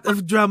spot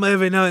of drama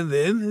every now and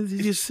then.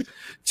 It just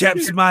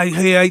chaps my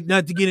hair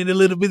not to get in a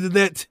little bit of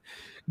that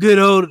good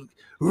old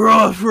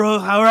rough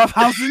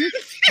housing.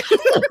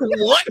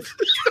 What?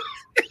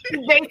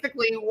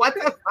 Basically, what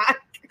the fuck?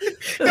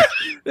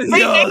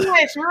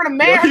 English. We're in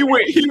America.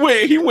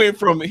 He went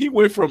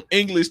from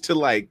English to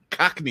like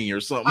Cockney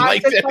or something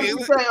like that.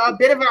 A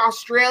bit of an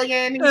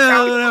Australian.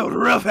 That was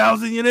rough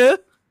housing, you know.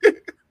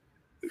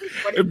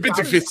 A bit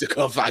of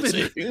fisticuffs, I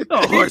say.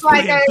 It's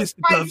like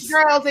Spice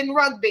Girls in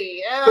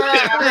rugby.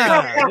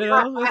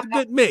 It's a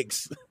good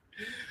mix.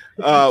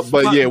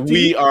 But yeah,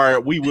 we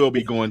will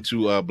be going to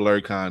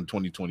BlerdCon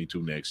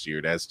 2022 next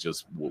year. That's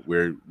just what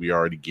we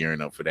already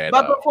gearing up for that.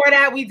 But before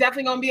that, we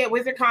definitely gonna be at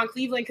WizardCon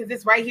Cleveland because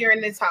it's right here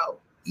in this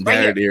hole.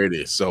 There it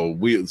is. So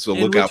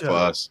look out for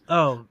us.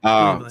 Oh,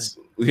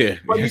 yeah.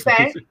 What'd you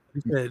say?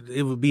 You said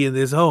it would be in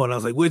this hole, and I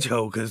was like, which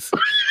hole? Because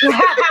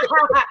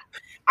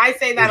I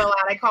say that a lot.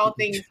 I call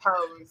things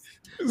hoes.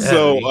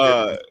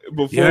 So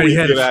before we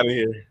get out of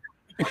here.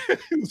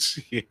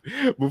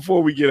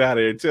 Before we get out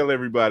of here, tell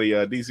everybody,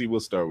 DC, we'll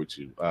start with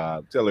you.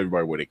 Tell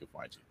everybody where they can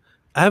find you.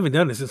 I haven't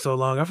done this in so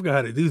long. I forgot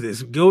how to do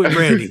this. Go with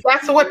Brandy.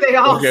 That's what they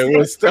all say.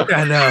 We'll start.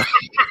 I know.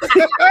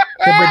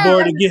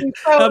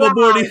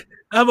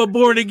 I'm a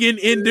born again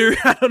ender.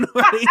 I don't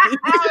know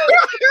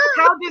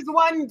how does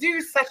one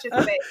do such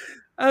a thing?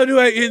 How do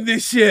I end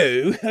this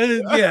show?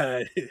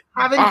 God.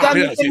 Haven't done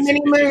this in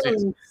many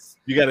moons.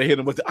 You got to hit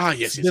him with the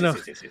yes.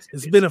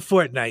 It's been a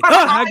fortnight.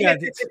 Oh, I got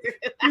it.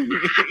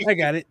 I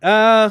got it.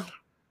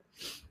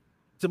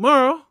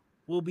 Tomorrow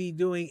we'll be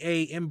doing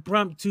a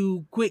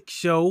impromptu quick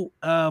show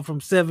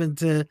from 7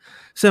 to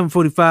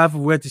 7:45.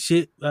 We're at the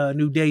shit.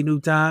 New day, new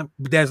time.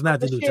 But that's not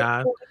the new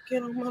time.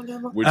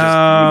 We're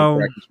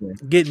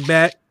just getting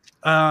back.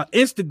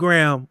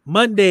 Instagram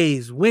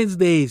Mondays,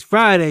 Wednesdays,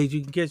 Fridays.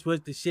 You can catch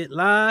What's the Shit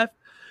live.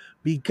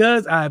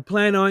 Because I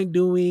plan on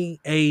doing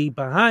a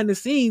behind the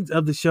scenes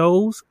of the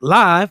shows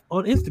live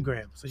on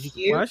Instagram. So you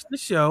can watch the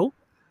show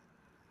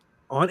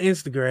on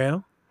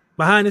Instagram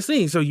behind the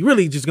scenes. So you're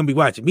really just going to be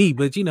watching me,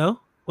 but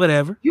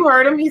whatever. You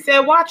heard him. He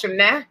said, watch him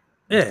now.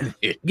 Yeah.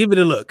 Give it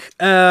a look.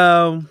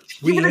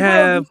 We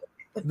have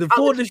the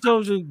full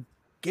disclosure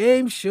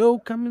game show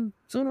coming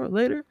sooner or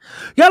later.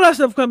 Got a lot of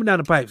stuff coming down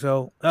the pipe.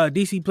 So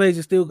DC Plays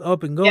is still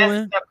up and going.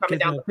 Yes, stuff coming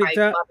down the pipe.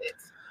 Love it.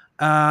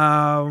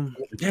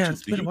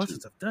 It's been a while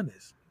since I've done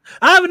this.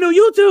 I have a new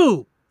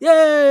YouTube.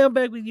 Yay, I'm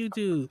back with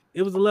YouTube.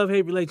 It was a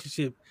love-hate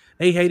relationship.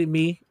 They hated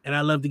me, and I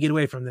love to get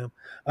away from them.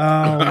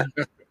 But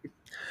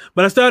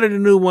I started a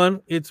new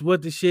one. It's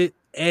What the Shit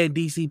and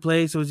DC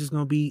Plays, so it's just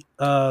gonna be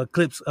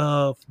clips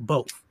of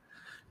both.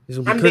 There's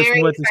gonna be clips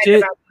from What the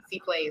Shit about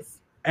DC Plays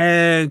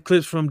and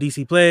clips from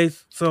DC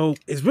Plays. So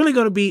it's really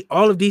gonna be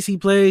all of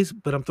DC Plays,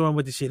 but I'm throwing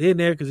What the Shit in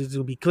there because it's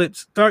gonna be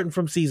clips starting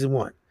from season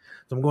 1.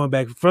 So I'm going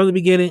back from the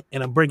beginning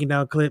and I'm breaking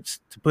down clips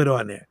to put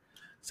on there.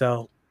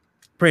 So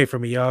pray for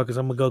me, y'all, because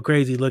I'm going to go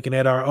crazy looking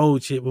at our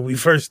old shit when we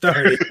first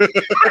started.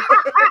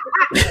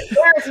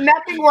 There's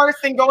nothing worse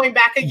than going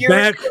back a year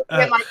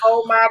and like,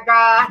 oh my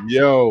God.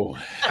 Yo.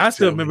 I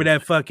still remember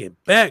that fucking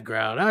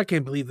background. I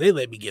can't believe they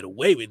let me get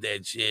away with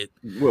that shit.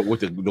 What,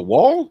 with the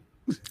wall?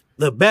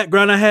 The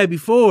background I had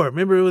before.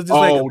 Remember, it was just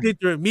like a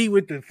picture of me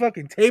with the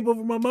fucking tape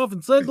over my mouth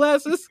and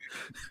sunglasses.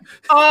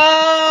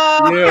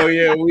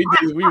 Yeah, we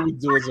were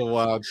doing some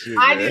wild shit.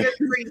 I need a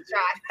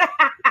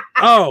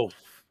screenshot.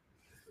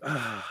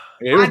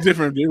 It was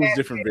different. There was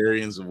different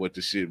variants of What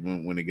the Shit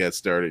when it got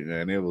started,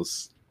 man. It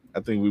was. I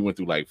think we went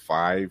through like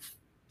 5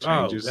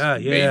 changes. Oh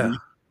God,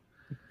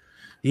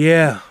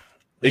 yeah.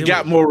 It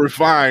got more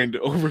refined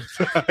over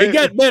time. It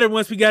got better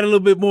once we got a little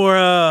bit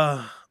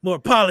more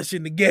polish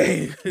in the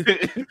game.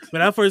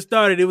 When I first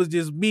started, it was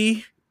just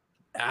me.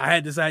 I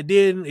had this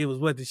idea, and it was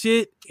What the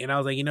Shit, and I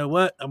was like, you know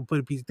what? I'm gonna put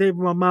a piece of tape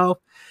in my mouth,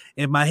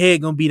 and my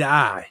head gonna be the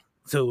I.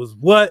 So it was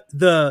what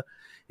the,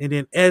 and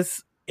then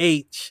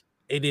SH,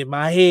 and then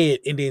my head,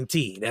 and then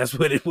T. That's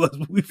what it was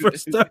when we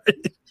first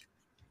started.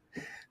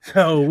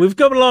 So we've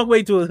come a long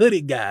way to a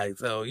hooded guy.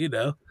 So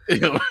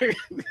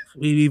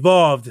we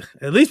evolved.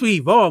 At least we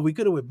evolved. We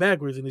could have went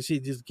backwards, and the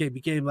shit just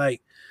became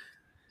like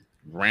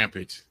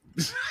rampant.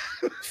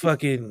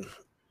 Fucking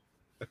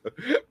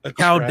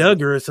Cow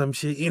Duggar or some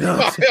shit,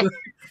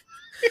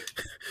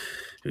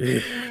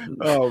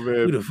 Oh man,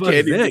 who the fuck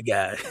is that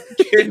guy?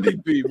 Candy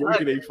B, where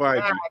can they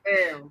find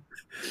you?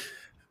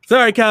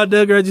 Sorry, Cow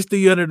Duggar, I just threw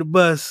you under the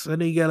bus. I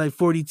know you got like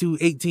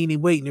 42-18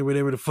 and waiting or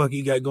whatever the fuck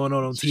you got going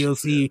on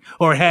TLC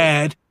or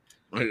had.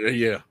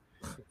 Yeah,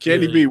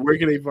 Candy B, where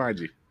can they find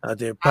you? Out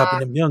there popping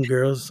them young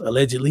girls,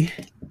 allegedly.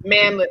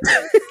 Man,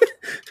 listen.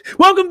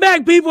 Welcome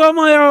back, people. I'm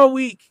here all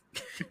week.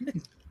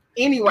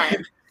 Anyway,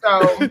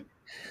 so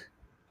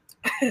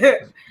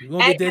You're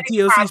gonna get that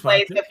TLC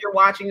spot. If you're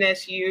watching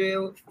this,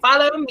 you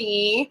follow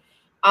me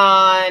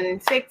on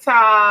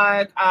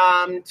TikTok,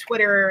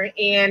 Twitter,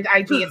 and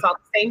IG. It's all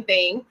the same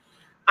thing.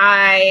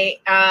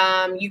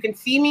 You can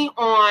see me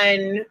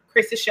on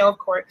Chris's show, of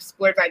course,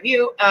 Blerds Eye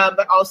View,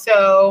 but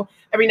also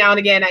every now and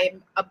again,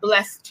 I'm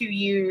blessed to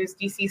use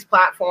DC's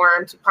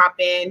platform to pop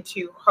in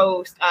to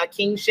host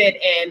King Shit,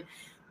 and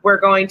we're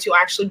going to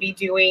actually be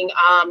doing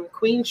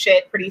Queen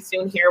Shit pretty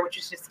soon here, which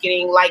is just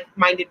getting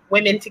like-minded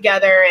women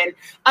together and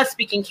us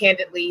speaking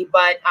candidly.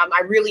 But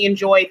I really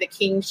enjoy the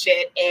King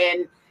Shit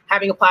and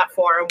having a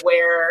platform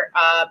where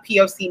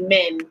POC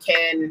men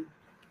can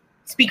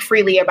speak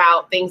freely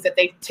about things that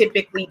they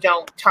typically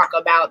don't talk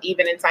about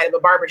even inside of a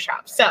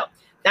barbershop. So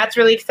that's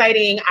really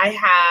exciting. I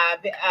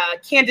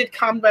have Candid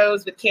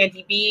Combos with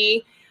Candy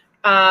B.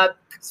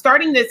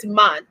 Starting this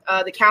month,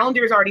 the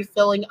calendar is already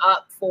filling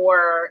up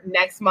for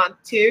next month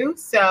too.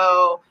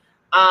 So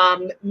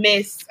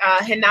Miss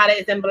Hinata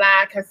is in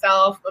black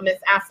herself, Miss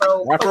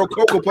Afro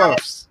Cocoa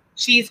Puffs.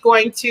 She's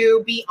going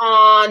to be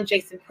on.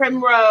 Jason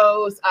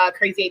Primrose,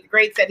 Crazy 8 the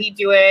Great said he'd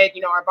do it.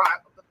 You know,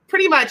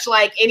 pretty much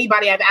like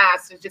anybody I've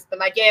asked has just been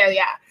like,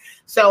 yeah.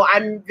 So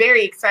I'm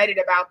very excited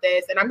about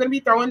this, and I'm going to be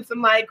throwing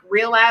some like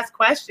real ass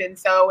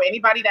questions. So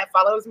anybody that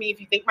follows me,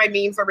 if you think my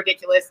memes are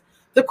ridiculous,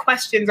 the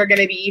questions are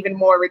going to be even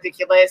more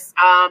ridiculous.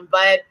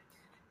 But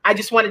I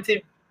just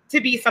wanted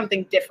to be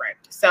something different.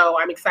 So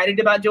I'm excited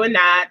about doing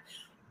that.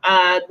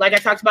 Like I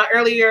talked about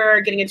earlier,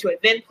 getting into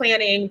event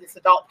planning. This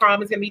adult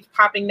prom is going to be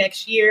popping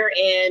next year,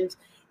 and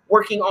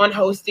working on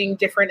hosting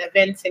different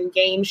events and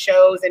game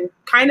shows, and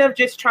kind of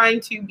just trying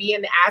to be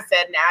an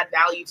asset and add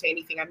value to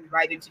anything I'm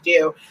invited to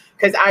do,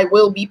 because I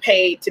will be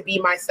paid to be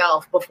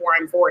myself before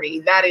I'm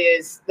 40. That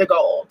is the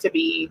goal, to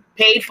be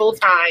paid full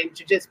time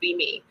to just be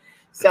me.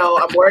 So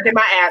I'm working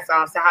my ass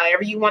off. So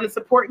however you want to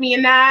support me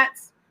in that,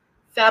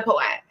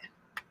 support.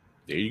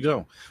 There you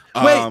go.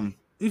 Wait,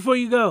 before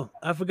you go,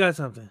 I forgot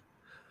something.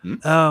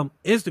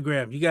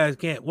 Instagram. You guys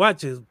can't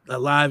watch us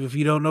live if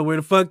you don't know where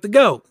the fuck to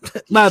go.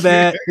 My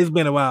bad. It's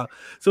been a while.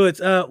 So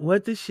it's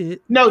what the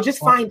shit? No, just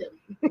find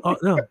him. Oh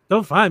no,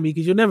 don't find me,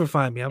 because you'll never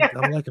find me.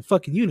 I'm like a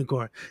fucking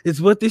unicorn.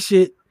 It's what the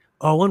shit,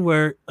 all one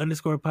word,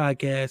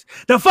 _podcast.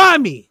 Now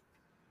find me.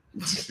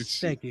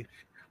 Thank you.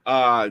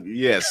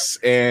 Yes,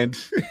 and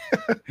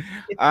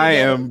I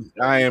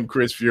am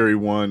Chris Fury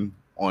 1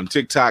 on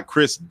TikTok,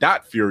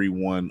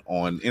 Chris.Fury1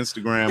 on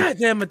Instagram. God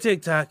damn my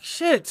TikTok.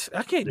 Shit.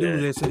 I can't do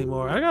this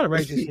anymore. I gotta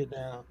write this shit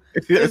down.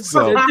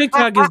 So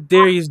TikTok is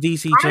Darius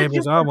DC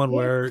Chambers, all one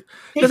word.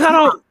 Because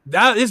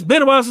it's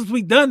been a while since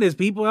we've done this,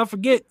 people. I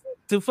forget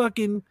to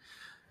fucking,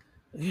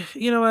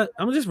 you know what?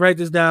 I'm gonna just write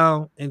this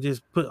down and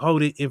just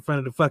hold it in front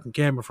of the fucking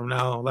camera from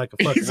now on, like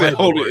a fucking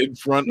hold it in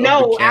front of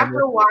the camera. After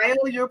a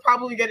while, you're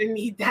probably gonna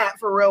need that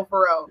for real.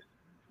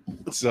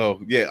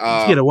 So yeah,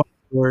 just get a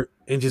whiteboard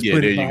and just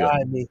put it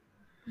behind me.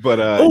 But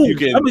you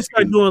can. I'm gonna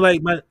start doing like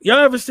y'all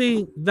ever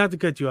seen? Not to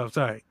cut you off,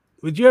 sorry.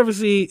 Would you ever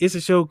see? It's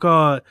a show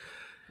called.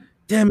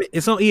 Damn it!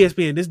 It's on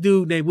ESPN. This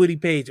dude named Woody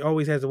Page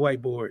always has a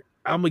whiteboard.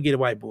 I'm gonna get a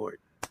whiteboard.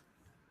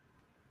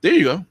 There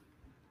you go. I'm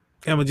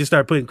gonna just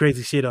start putting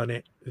crazy shit on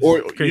it.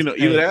 Or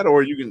either that,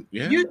 or you can.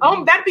 Yeah.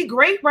 That'd be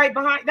great. Right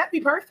behind. That'd be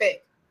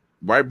perfect.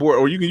 Whiteboard,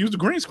 or you can use the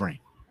green screen.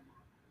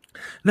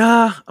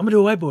 Nah, I'm gonna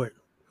do a whiteboard.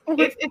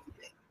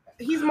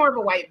 He's more of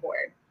a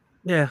whiteboard.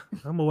 Yeah,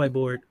 I'm a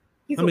whiteboard.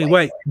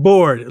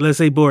 Board. Let's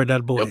say board,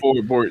 not boy.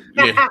 Yeah, board.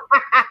 Yeah.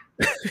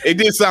 It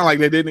did sound like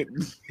that, didn't it?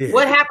 Yeah.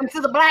 What happened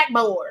to the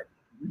blackboard?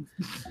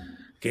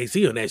 Can't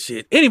see on that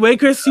shit. Anyway,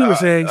 Chris, you were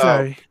saying,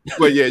 sorry.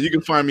 But yeah, you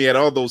can find me at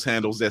all those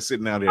handles that's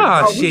sitting out there.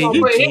 Oh, shit.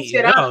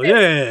 Oh,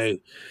 yeah.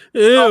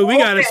 We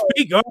got to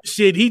speak. Oh,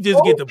 shit. He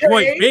just get the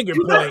finger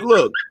point.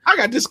 Look, I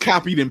got this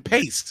copied and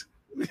paste.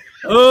 Black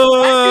people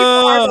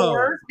are the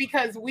worst,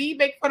 because we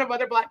make fun of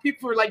other black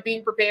people for like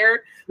being prepared.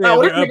 Yeah,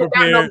 this nigga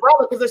got an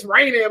umbrella because it's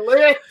raining. Look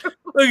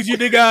at you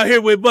nigga out here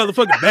with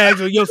motherfucking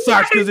bags on your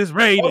socks because it's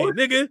raining,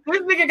 nigga.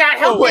 This nigga got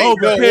help.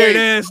 Prepared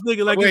ass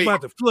nigga like it's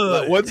about to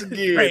flood. Once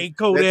again,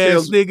 raincoat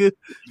ass nigga.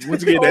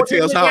 Once again, that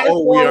tells how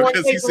old we are,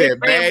 because he said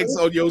bags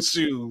on your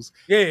shoes.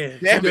 Yeah,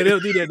 they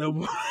don't do that no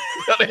more.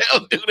 They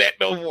don't do that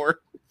no more.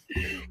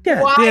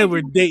 God damn,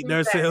 we're dating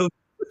ourselves.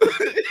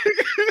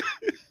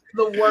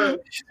 The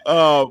worst.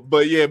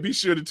 But yeah, be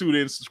sure to tune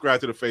in and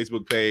subscribe to the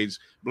Facebook page,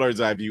 Blerds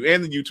Eye View,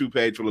 and the YouTube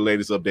page for the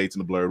latest updates in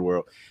the blurred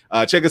world.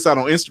 Check us out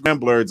on Instagram,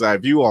 Blerds Eye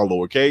View, all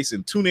lowercase,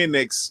 and tune in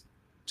next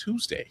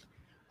Tuesday.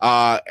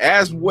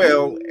 As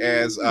well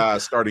as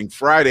starting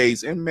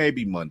Fridays and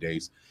maybe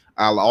Mondays,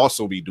 I'll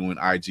also be doing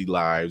IG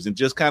lives and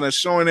just kind of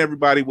showing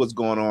everybody what's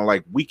going on,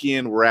 like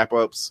weekend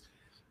wrap-ups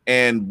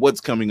and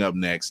what's coming up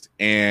next.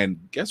 And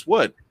guess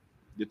what?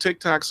 The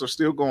TikToks are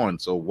still going,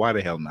 so why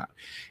the hell not?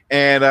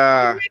 And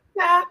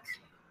that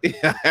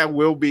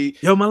will be.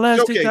 Yo, my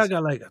last TikTok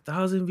got like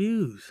 1,000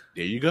 views.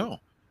 There you go.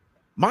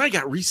 Mine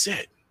got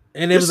reset.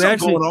 And it was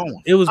actually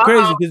it was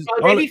crazy because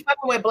they be fucking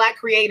with black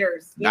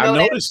creators. You know,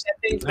 noticed.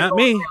 Not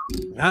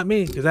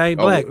me, because I ain't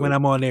black when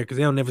I'm on there because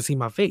they don't never see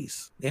my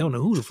face. They don't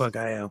know who the fuck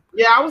I am.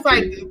 Yeah, I was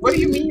like, what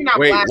do you mean you're not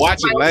black? Watch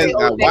it.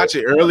 Watch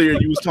it earlier.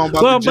 You was talking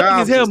about well, the black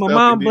jobs as hell. My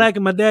mom and black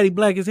and my daddy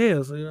black as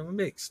hell, so I'm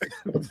mixed.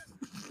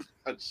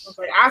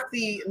 I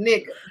see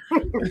nigga.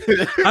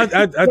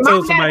 I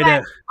told somebody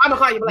that I'm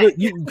gonna call you black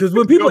because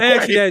when people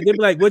ask you that, they be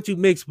like, "What you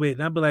mixed with?"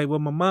 And I be like, "Well,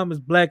 my mom is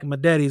black and my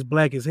daddy is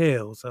black as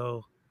hell."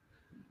 So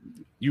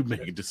you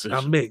make a decision.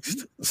 I'm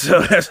mixed,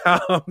 so that's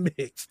how I'm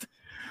mixed.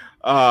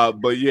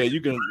 But yeah, you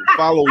can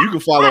follow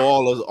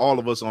all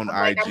of us on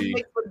IG. I'm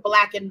mixed with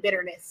black and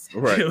bitterness.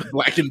 Right,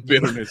 black and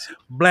bitterness,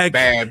 black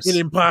Babs. and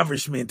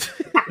impoverishment.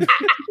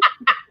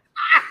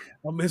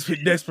 I'm mixed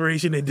with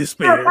desperation and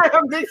despair.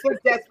 I'm mixed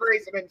with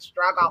desperation and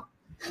struggle.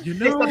 You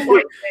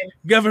know,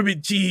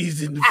 government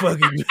cheese and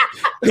fucking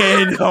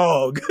canned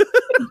hog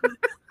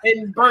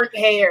and burnt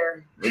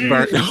hair.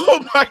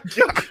 Oh my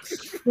god!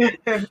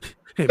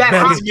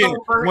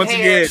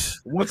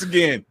 Once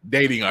again,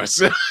 dating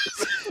ourselves.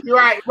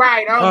 Right.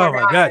 Oh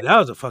my god, that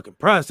was a fucking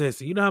process.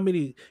 You know how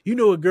many? You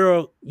know, a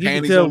girl. You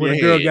can tell when a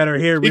girl got her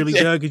hair really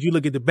done because you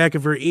look at the back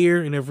of her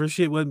ear, and if her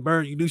shit wasn't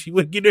burnt, you knew she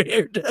wouldn't get her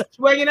hair done.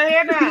 She wasn't getting her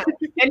hair done,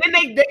 and then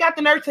they got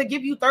the nerve to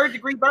give you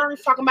 3rd-degree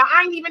burns, talking about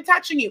I ain't even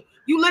touching you.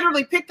 You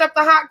literally picked up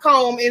the hot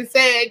comb and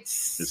said,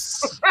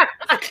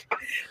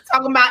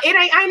 talking about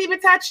I ain't even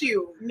touch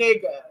you,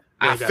 nigga.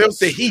 I felt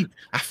the heat.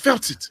 I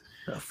felt it.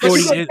 A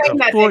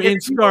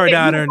 4-inch scar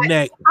down her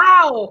neck.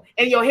 Ow!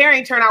 And your hair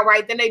ain't turned out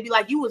right. Then they be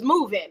like, you was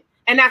moving.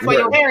 And that's why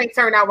your hair ain't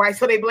turned out right.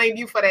 So they blame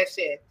you for that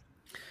shit.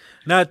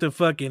 Not the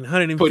fucking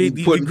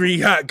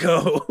 150-degree hot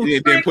cold. Yeah,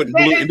 then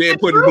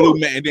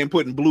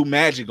putting blue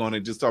magic on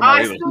it. Just talking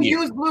about I still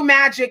use blue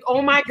magic.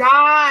 Oh my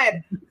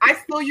god. I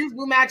still use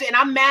blue magic. And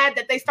I'm mad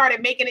that they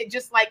started making it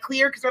just like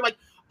clear because they're like,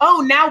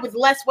 oh, now with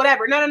less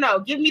whatever. No.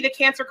 Give me the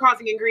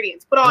cancer-causing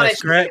ingredients. Put all that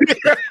shit.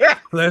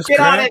 Let's get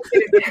all that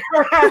shit in there.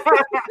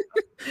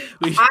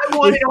 I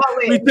want it all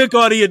in. We took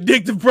all the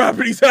addictive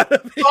properties out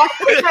of it.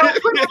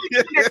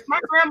 My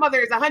grandmother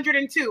is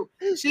 102.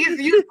 She has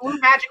used blue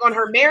magic on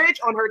her marriage,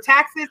 on her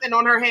taxes, and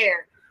on her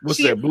hair. What's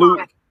that?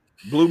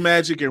 Blue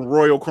magic and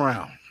Royal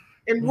Crown.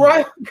 And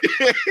Royal.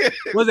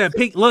 What's that?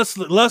 Pink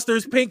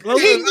Luster's pink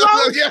lotion. Pink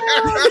lotion.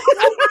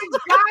 Oh my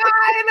god!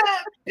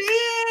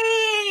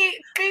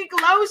 Pink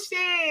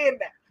lotion.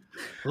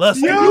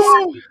 Luster.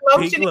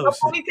 Lotion in a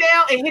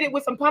ponytail and hit it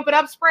with some pump it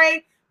up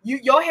spray.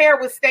 Your hair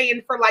was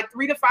staying for like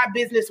 3 to 5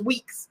 business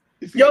weeks.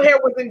 Your hair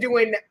wasn't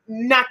doing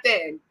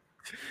nothing.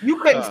 You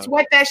couldn't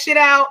sweat that shit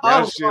out.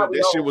 That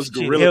shit was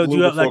Gorilla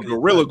Glue before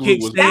Gorilla Glue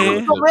was.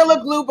 That was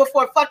Gorilla Glue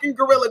before fucking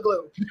Gorilla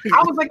Glue.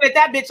 I was looking at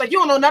that bitch like, you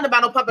don't know nothing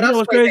about no puppet up.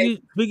 What's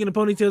crazy? Speaking of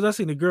ponytails, I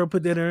seen a girl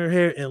put that in her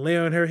hair and lay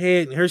on her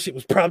head, and her shit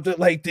was propped up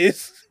like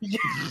this.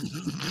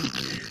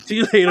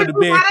 She laid on the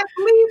bed.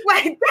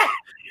 Like that.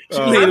 She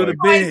laid on the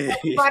bed.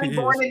 Everybody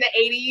born in the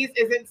 80s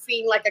isn't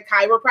seeing like a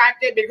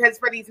chiropractor because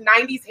for these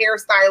 90s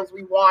hairstyles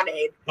we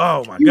wanted.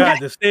 Oh my god,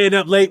 to stand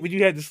up late when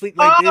you had to sleep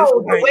like this.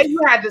 Oh, the way you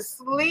had to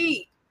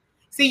sleep.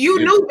 See, you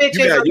knew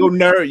bitches.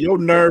 Your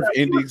nerve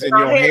endings in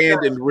your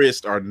hand and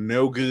wrist are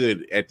no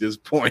good at this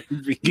point.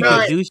 You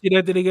can do shit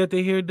after they got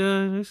their hair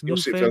done. Your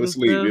shit fell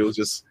asleep. It was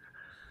just.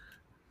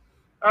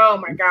 Oh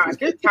my god,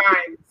 good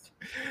times.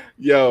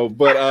 Yo,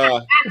 but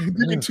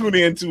you can tune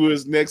in to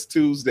us next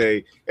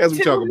Tuesday as we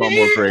talk about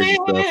more crazy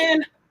stuff.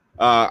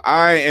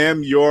 I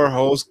am your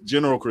host,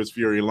 General Chris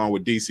Fury, along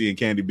with DC and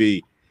Candy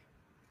B.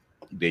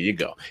 There you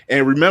go.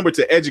 And remember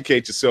to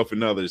educate yourself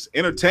and others,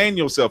 entertain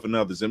yourself and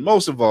others, and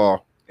most of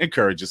all,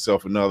 encourage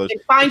yourself and others.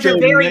 And find your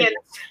variants.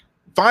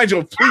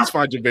 Please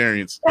find your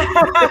variants.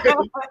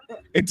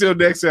 Until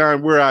next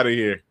time, we're out of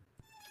here.